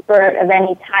an expert of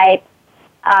any type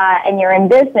and you're in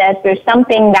business, there's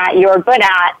something that you're good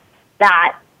at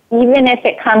that even if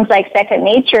it comes like second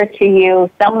nature to you,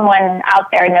 someone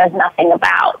out there knows nothing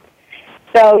about.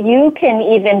 So you can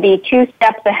even be 2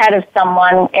 steps ahead of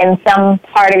someone in some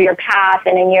part of your path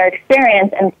and in your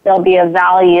experience and still be of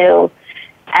value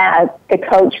to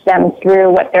coach them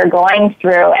through what they're going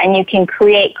through. And you can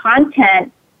create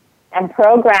content and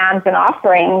programs and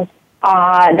offerings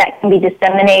that can be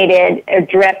disseminated or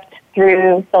dripped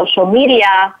through social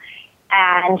media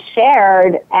and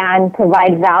shared and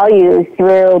provide value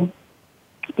through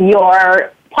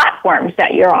your platforms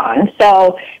that you're on.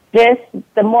 So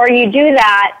the more you do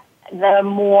that, the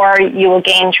more you will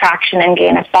gain traction and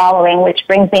gain a following, which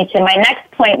brings me to my next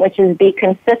point, which is be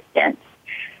consistent.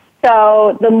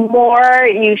 So the more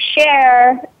you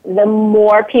share, the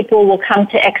more people will come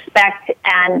to expect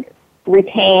and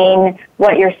retain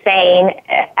what you're saying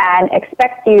and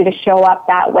expect you to show up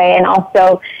that way, and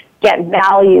also get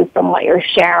value from what you're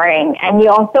sharing. And you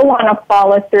also want to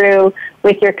follow through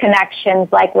with your connections,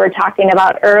 like we were talking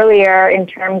about earlier in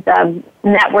terms of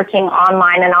networking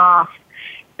online and off,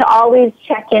 to always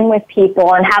check in with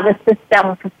people and have a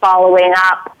system for following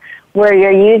up where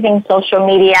you're using social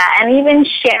media and even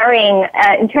sharing.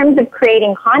 In terms of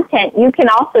creating content, you can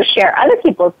also share other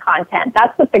people's content.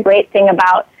 That's what the great thing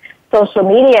about social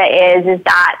media is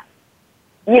that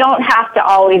you don't have to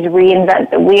always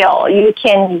reinvent the wheel. You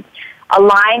can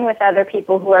align with other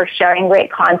people who are sharing great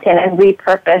content and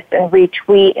repurpose and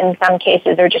retweet in some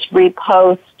cases, or just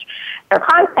repost their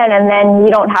content, and then you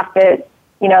don't have to,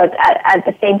 at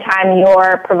the same time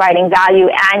you're providing value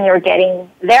and you're getting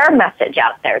their message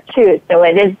out there too. So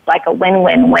it is like a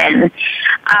win-win-win.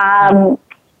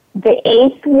 The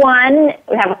 8th one,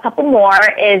 we have a couple more,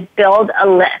 is build a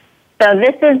list. So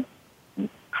this is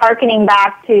harkening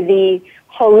back to the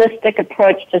holistic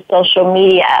approach to social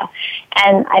media.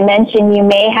 And I mentioned you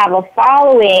may have a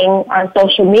following on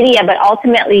social media, but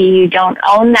ultimately you don't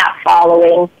own that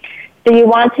following. So you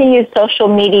want to use social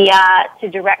media to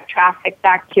direct traffic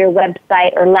back to your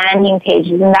website or landing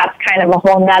pages, and that's kind of a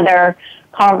whole nother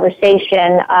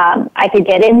conversation I could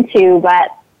get into, but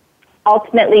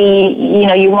ultimately,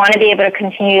 you want to be able to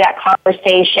continue that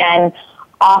conversation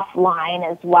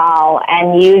offline as well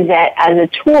and use it as a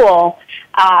tool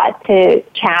to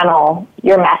channel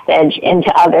your message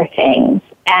into other things.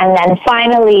 And then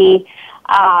finally,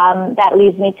 that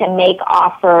leads me to make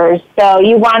offers. So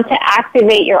you want to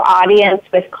activate your audience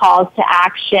with calls to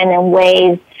action and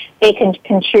ways they can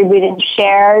contribute and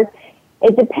share.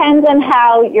 It depends on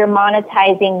how you're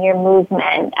monetizing your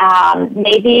movement.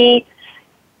 Maybe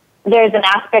there's an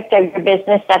aspect of your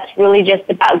business that's really just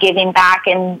about giving back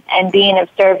and being of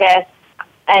service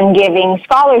and giving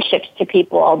scholarships to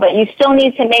people, but you still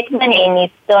need to make money and you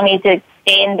still need to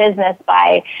stay in business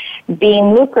by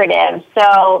being lucrative.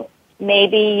 So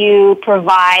maybe you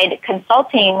provide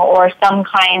consulting or some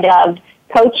kind of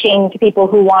coaching to people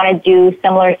who want to do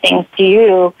similar things to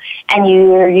you, and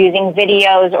you're using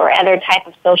videos or other type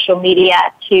of social media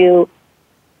to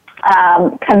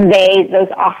convey those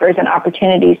offers and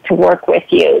opportunities to work with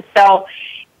you. So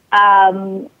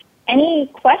any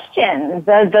questions?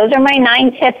 Those are my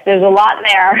 9 tips. There's a lot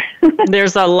there.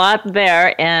 There's a lot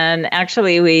there. And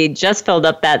actually, we just filled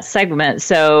up that segment.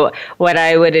 So what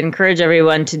I would encourage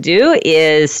everyone to do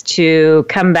is to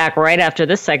come back right after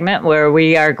this segment, where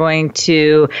we are going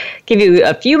to give you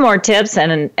a few more tips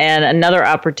and another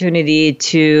opportunity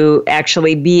to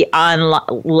actually be on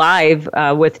live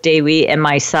with Dewi and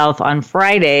myself on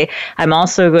Friday. I'm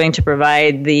also going to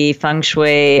provide the feng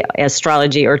shui,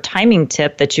 astrology, or timing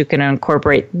tip that you can to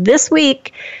incorporate this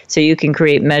week so you can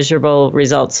create measurable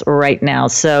results right now.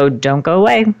 So don't go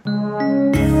away.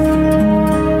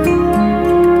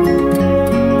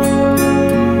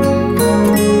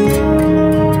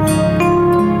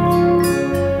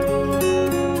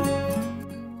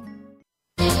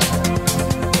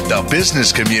 The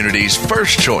business community's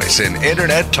first choice in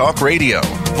Internet Talk Radio.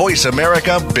 Voice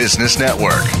America Business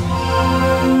Network.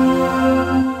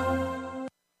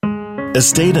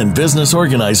 Estate and Business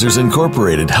Organizers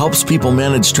Incorporated helps people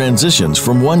manage transitions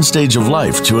from one stage of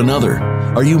life to another.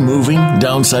 Are you moving,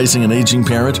 downsizing an aging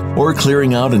parent, or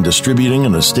clearing out and distributing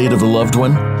an estate of a loved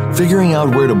one? Figuring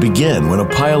out where to begin when a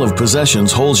pile of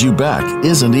possessions holds you back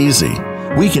isn't easy.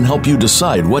 We can help you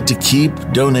decide what to keep,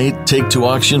 donate, take to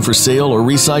auction for sale, or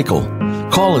recycle.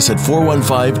 Call us at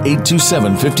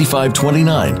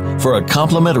 415-827-5529 for a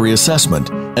complimentary assessment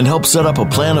and help set up a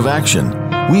plan of action.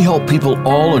 We help people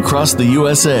all across the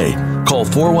USA. Call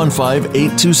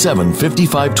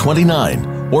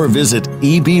 415-827-5529 or visit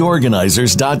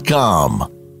eborganizers.com.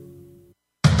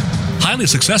 Highly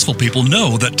successful people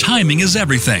know that timing is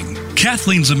everything.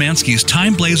 Kathleen Zemansky's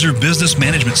Time Blazer Business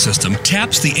Management System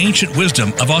taps the ancient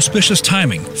wisdom of auspicious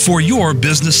timing for your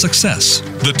business success.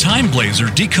 The Time Blazer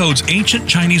decodes ancient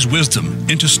Chinese wisdom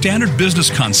into standard business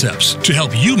concepts to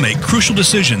help you make crucial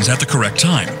decisions at the correct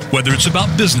time, whether it's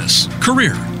about business,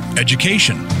 career,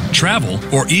 education, travel,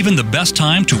 or even the best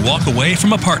time to walk away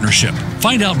from a partnership.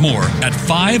 Find out more at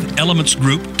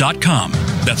 5elementsgroup.com.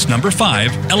 That's number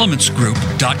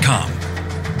 5elementsgroup.com.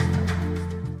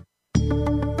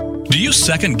 Do you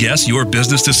second-guess your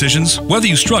business decisions? Whether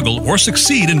you struggle or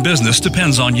succeed in business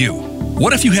depends on you.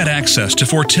 What if you had access to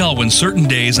foretell when certain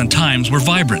days and times were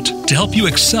vibrant to help you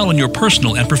excel in your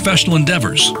personal and professional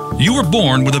endeavors? You were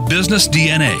born with a business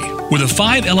DNA. With a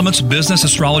 5 Elements business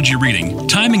astrology reading,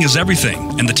 timing is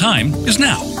everything, and the time is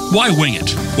now. Why wing it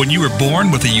when you were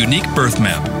born with a unique birth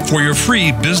map? For your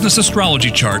free business astrology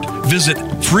chart, visit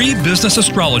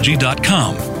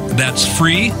freebusinessastrology.com. That's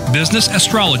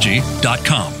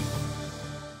freebusinessastrology.com.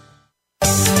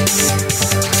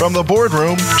 From the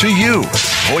boardroom to you,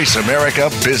 Voice America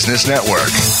Business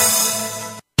Network.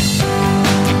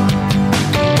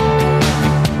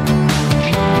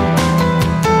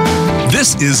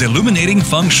 This is Illuminating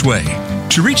Feng Shui.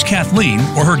 To reach Kathleen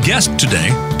or her guest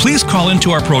today, please call into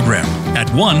our program at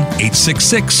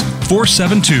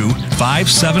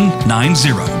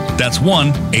 1-866-472-5790. That's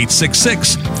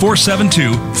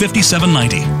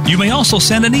 1-866-472-5790. You may also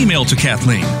send an email to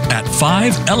Kathleen at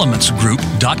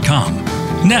 5elementsgroup.com.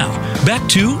 Now, back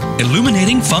to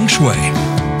Illuminating Feng Shui.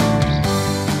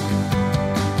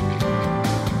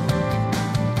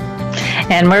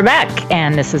 And we're back,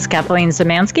 and this is Kathleen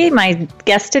Zemansky. My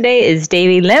guest today is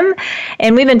Davy Lim,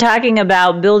 and we've been talking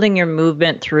about building your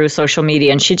movement through social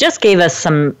media, and she just gave us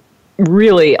some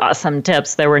really awesome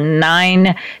tips. There were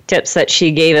 9 tips that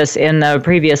she gave us in the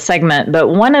previous segment, but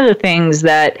one of the things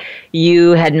that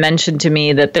you had mentioned to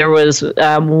me that there was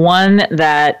one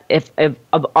that if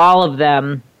of all of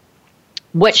them,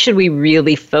 what should we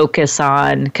really focus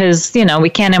on? Because, we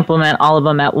can't implement all of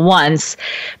them at once,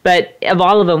 but of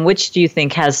all of them, which do you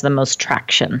think has the most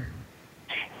traction?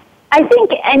 I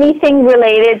think anything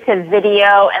related to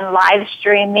video and live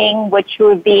streaming, which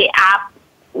would be apps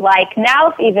like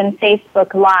now even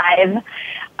Facebook Live,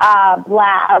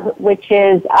 Blab, which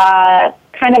is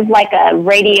kind of like a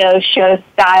radio show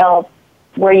style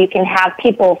where you can have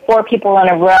 4 people in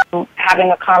a room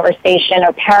having a conversation,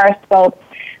 or Periscope,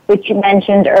 which you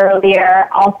mentioned earlier,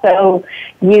 also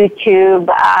YouTube.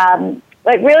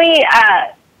 But really,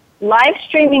 live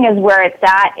streaming is where it's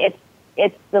at.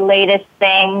 It's the latest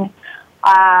thing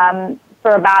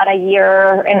for about a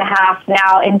year and a half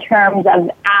now in terms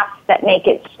of apps that make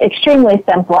it extremely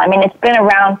simple. I mean, it's been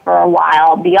around for a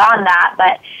while beyond that,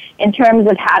 but in terms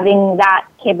of having that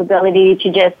capability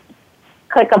to just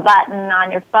click a button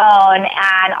on your phone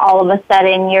and all of a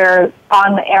sudden you're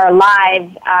on the air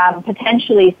live,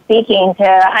 potentially speaking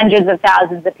to hundreds of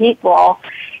thousands of people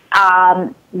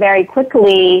very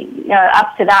quickly,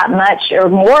 up to that much or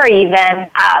more even.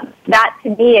 That to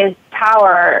me is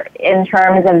power in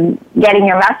terms of getting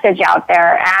your message out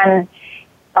there and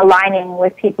aligning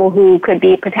with people who could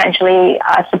be potentially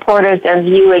supporters of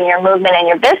you and your movement and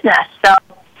your business. So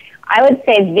I would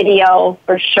say video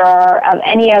for sure of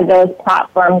any of those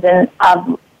platforms in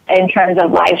terms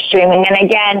of live streaming. And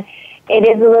again, it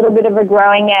is a little bit of a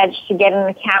growing edge to get in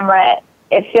the camera.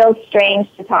 It feels strange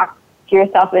to talk to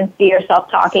yourself and see yourself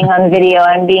talking on video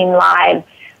and being live,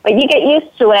 but you get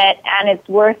used to it, and it's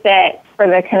worth it for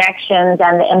the connections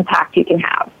and the impact you can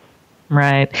have.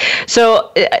 Right.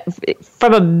 So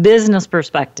from a business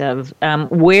perspective,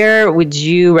 where would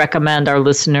you recommend our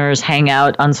listeners hang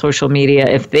out on social media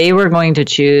if they were going to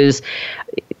choose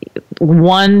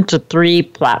 1 to 3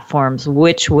 platforms?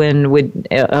 Which one would,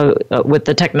 with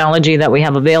the technology that we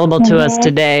have available to us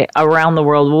today around the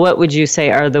world, what would you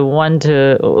say are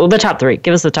the top 3?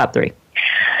 Give us the top 3.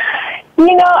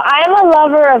 I'm a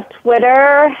lover of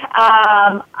Twitter.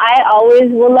 I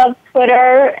always will love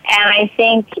Twitter, and I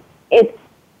think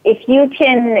if you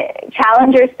can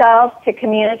challenge yourself to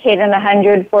communicate in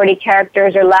 140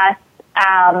 characters or less,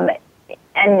 and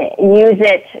use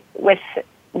it with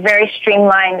very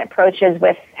streamlined approaches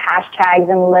with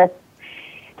hashtags and lists,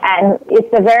 and it's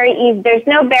a very easy, there's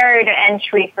no barrier to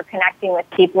entry for connecting with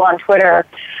people on Twitter.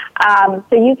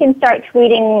 So you can start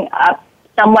tweeting up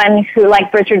someone who,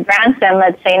 like Richard Branson,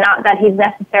 let's say, not that he's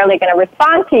necessarily going to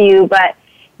respond to you, but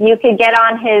you could get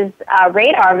on his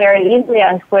radar very easily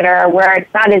on Twitter, where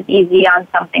it's not as easy on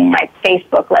something like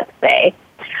Facebook, let's say,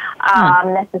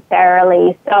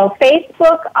 necessarily. So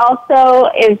Facebook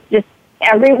also is just,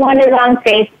 everyone is on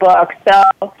Facebook.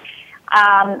 So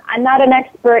I'm not an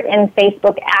expert in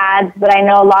Facebook ads, but I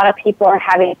know a lot of people are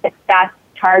having success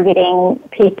targeting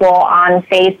people on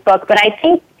Facebook. But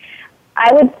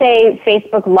I would say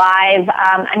Facebook Live.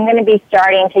 I'm going to be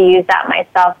starting to use that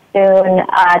myself soon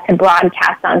to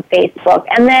broadcast on Facebook.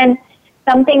 And then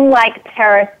something like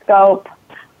Periscope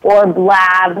or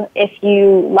Blab, if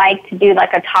you like to do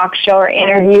like a talk show or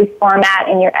interview format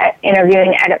and you're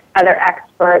interviewing other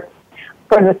experts,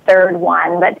 for the third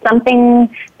one. But something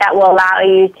that will allow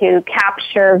you to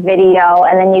capture video,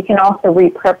 and then you can also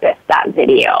repurpose that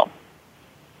video.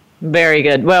 Very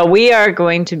good. Well, we are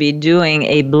going to be doing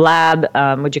a Blab,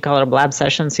 would you call it a Blab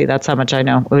session? See, that's how much I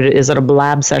know. Is it a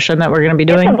Blab session that we're going to be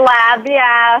doing? It's a Blab,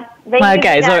 yeah. They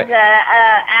use it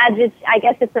as I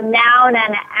guess it's a noun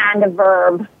and a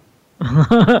verb.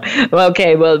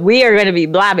 Okay, well, we are going to be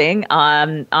blabbing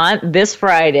on this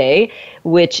Friday,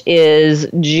 which is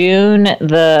June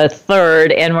the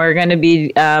 3rd, and we're going to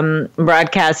be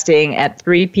broadcasting at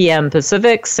 3 p.m.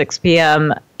 Pacific, 6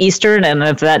 p.m. Eastern, and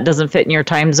if that doesn't fit in your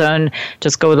time zone,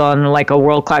 just go on like a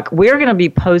world clock. We're going to be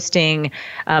posting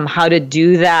how to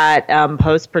do that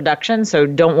post-production, so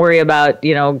don't worry about,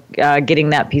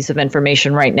 getting that piece of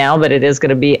information right now, but it is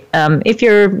going to be, if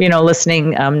you're,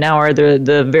 listening now or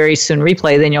the very soon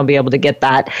replay, then you'll be able to get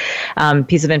that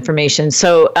piece of information.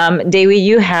 So, Dewi,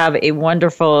 you have a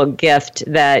wonderful gift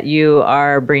that you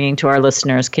are bringing to our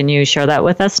listeners. Can you share that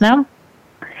with us now?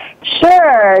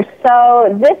 Sure.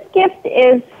 So this gift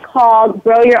is called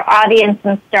Grow Your Audience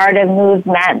and Start a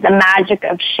Movement, the magic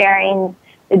of sharing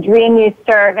the dream you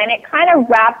serve. And it kind of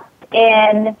wraps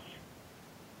in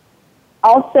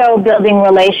also building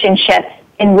relationships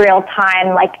in real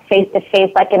time, like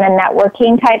face-to-face, like in a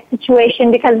networking type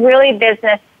situation, because really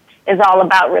business is all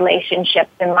about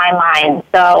relationships in my mind.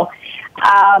 So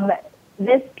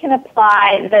this can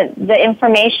apply, the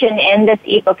information in this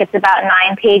ebook, it's about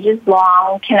 9 pages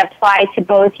long, can apply to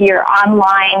both your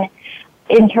online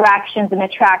interactions and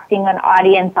attracting an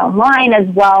audience online, as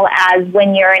well as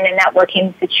when you're in a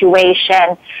networking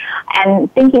situation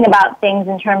and thinking about things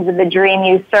in terms of the dream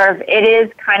you serve. It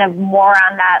is kind of more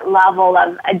on that level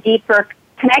of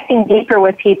connecting deeper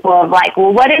with people of like,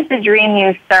 well, what is the dream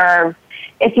you serve?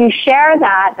 If you share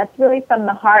that, that's really from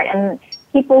the heart, and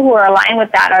people who are aligned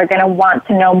with that are going to want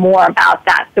to know more about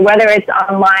that. So whether it's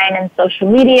online and social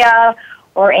media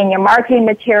or in your marketing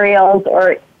materials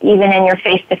or even in your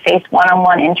face-to-face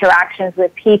one-on-one interactions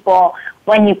with people,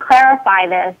 when you clarify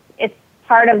this, it's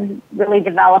part of really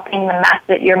developing your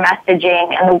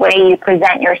messaging and the way you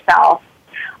present yourself,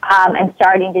 and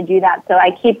starting to do that. So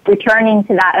I keep returning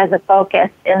to that as a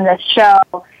focus in this show.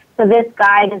 So this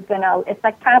guide is it's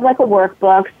like kind of like a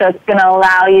workbook, so it's going to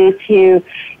allow you to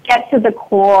get to the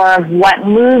core of what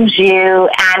moves you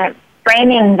and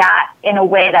framing that in a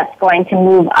way that's going to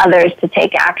move others to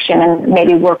take action and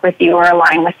maybe work with you or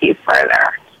align with you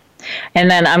further.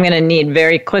 And then I'm going to need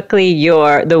very quickly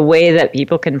the way that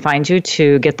people can find you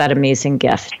to get that amazing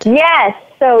gift. Yes,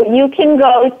 so you can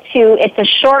go to, it's a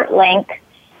short link.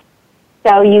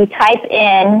 So you type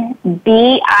in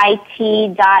bit.ly,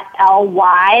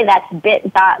 that's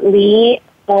bit.ly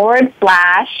 /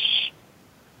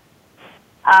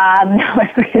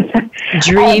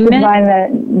 Dream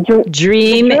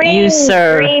you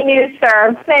serve. Dream you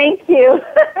serve. Thank you.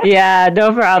 Yeah,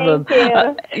 no problem.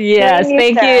 Thank you. Yes,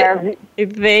 thank you.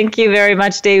 Thank you very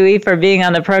much, Dewi, for being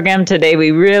on the program today.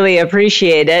 We really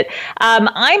appreciate it.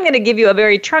 I'm going to give you a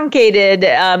very truncated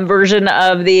version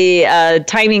of the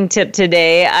timing tip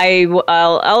today.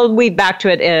 I'll weave back to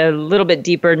it a little bit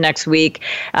deeper next week.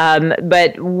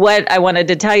 But what I wanted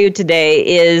to tell you today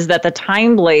is that the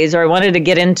Time Blazer, I wanted to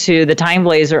get into the Time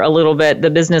Blazer a little bit,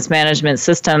 the business management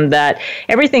system, that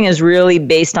everything is really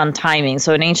based on timing.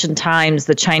 So in ancient times,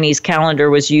 the Chinese calendar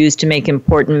was used to make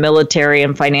important military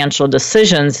and financial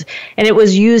decisions, and it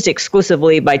was used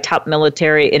exclusively by top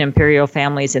military and imperial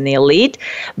families in the elite.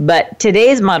 But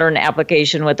today's modern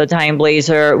application with the Time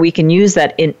Blazer, we can use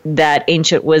that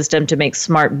ancient wisdom to make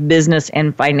smart business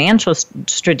and financial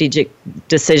strategic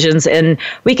decisions, and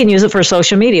we can use it for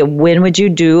social media. When would you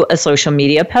do a social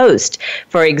media post,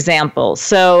 for example?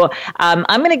 So I'm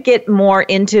going to get more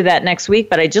into that next week,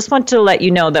 but I just want to let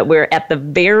you know that we're at the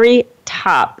very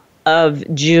top of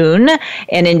June.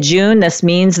 And in June, this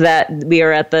means that we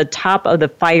are at the top of the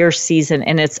fire season,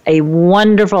 and it's a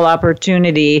wonderful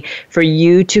opportunity for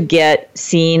you to get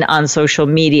seen on social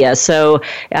media. So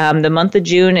the month of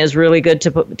June is really good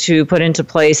to put into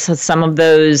place some of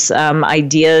those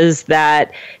ideas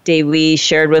that Dewi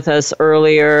shared with us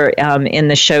earlier in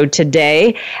the show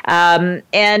today.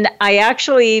 And I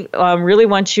actually really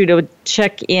want you to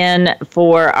check in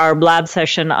for our Blab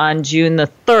session on June the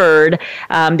 3rd,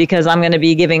 because I'm going to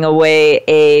be giving away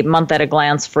a month at a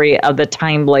glance free of the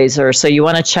Time Blazer. So you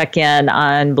want to check in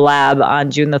on Blab on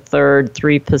June the 3rd,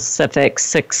 3 Pacific,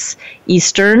 6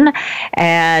 Eastern.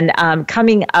 And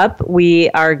coming up, we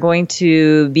are going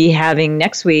to be having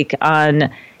next week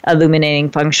on Illuminating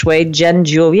Feng Shui, Jen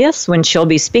Julius, when she'll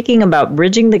be speaking about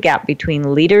bridging the gap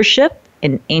between leadership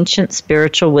and ancient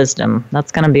spiritual wisdom.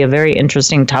 That's going to be a very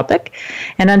interesting topic.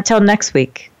 And until next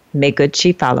week, may good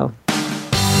chi follow.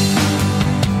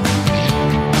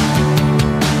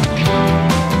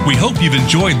 We hope you've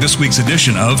enjoyed this week's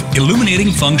edition of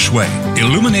Illuminating Feng Shui.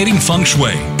 Illuminating Feng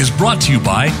Shui is brought to you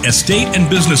by Estate and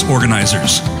Business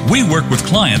Organizers. We work with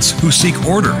clients who seek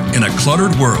order in a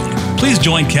cluttered world. Please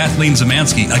join Kathleen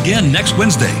Zemansky again next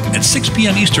Wednesday at 6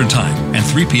 p.m. Eastern Time and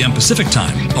 3 p.m. Pacific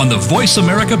Time on the Voice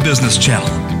America Business Channel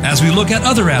as we look at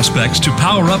other aspects to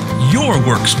power up your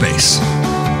workspace.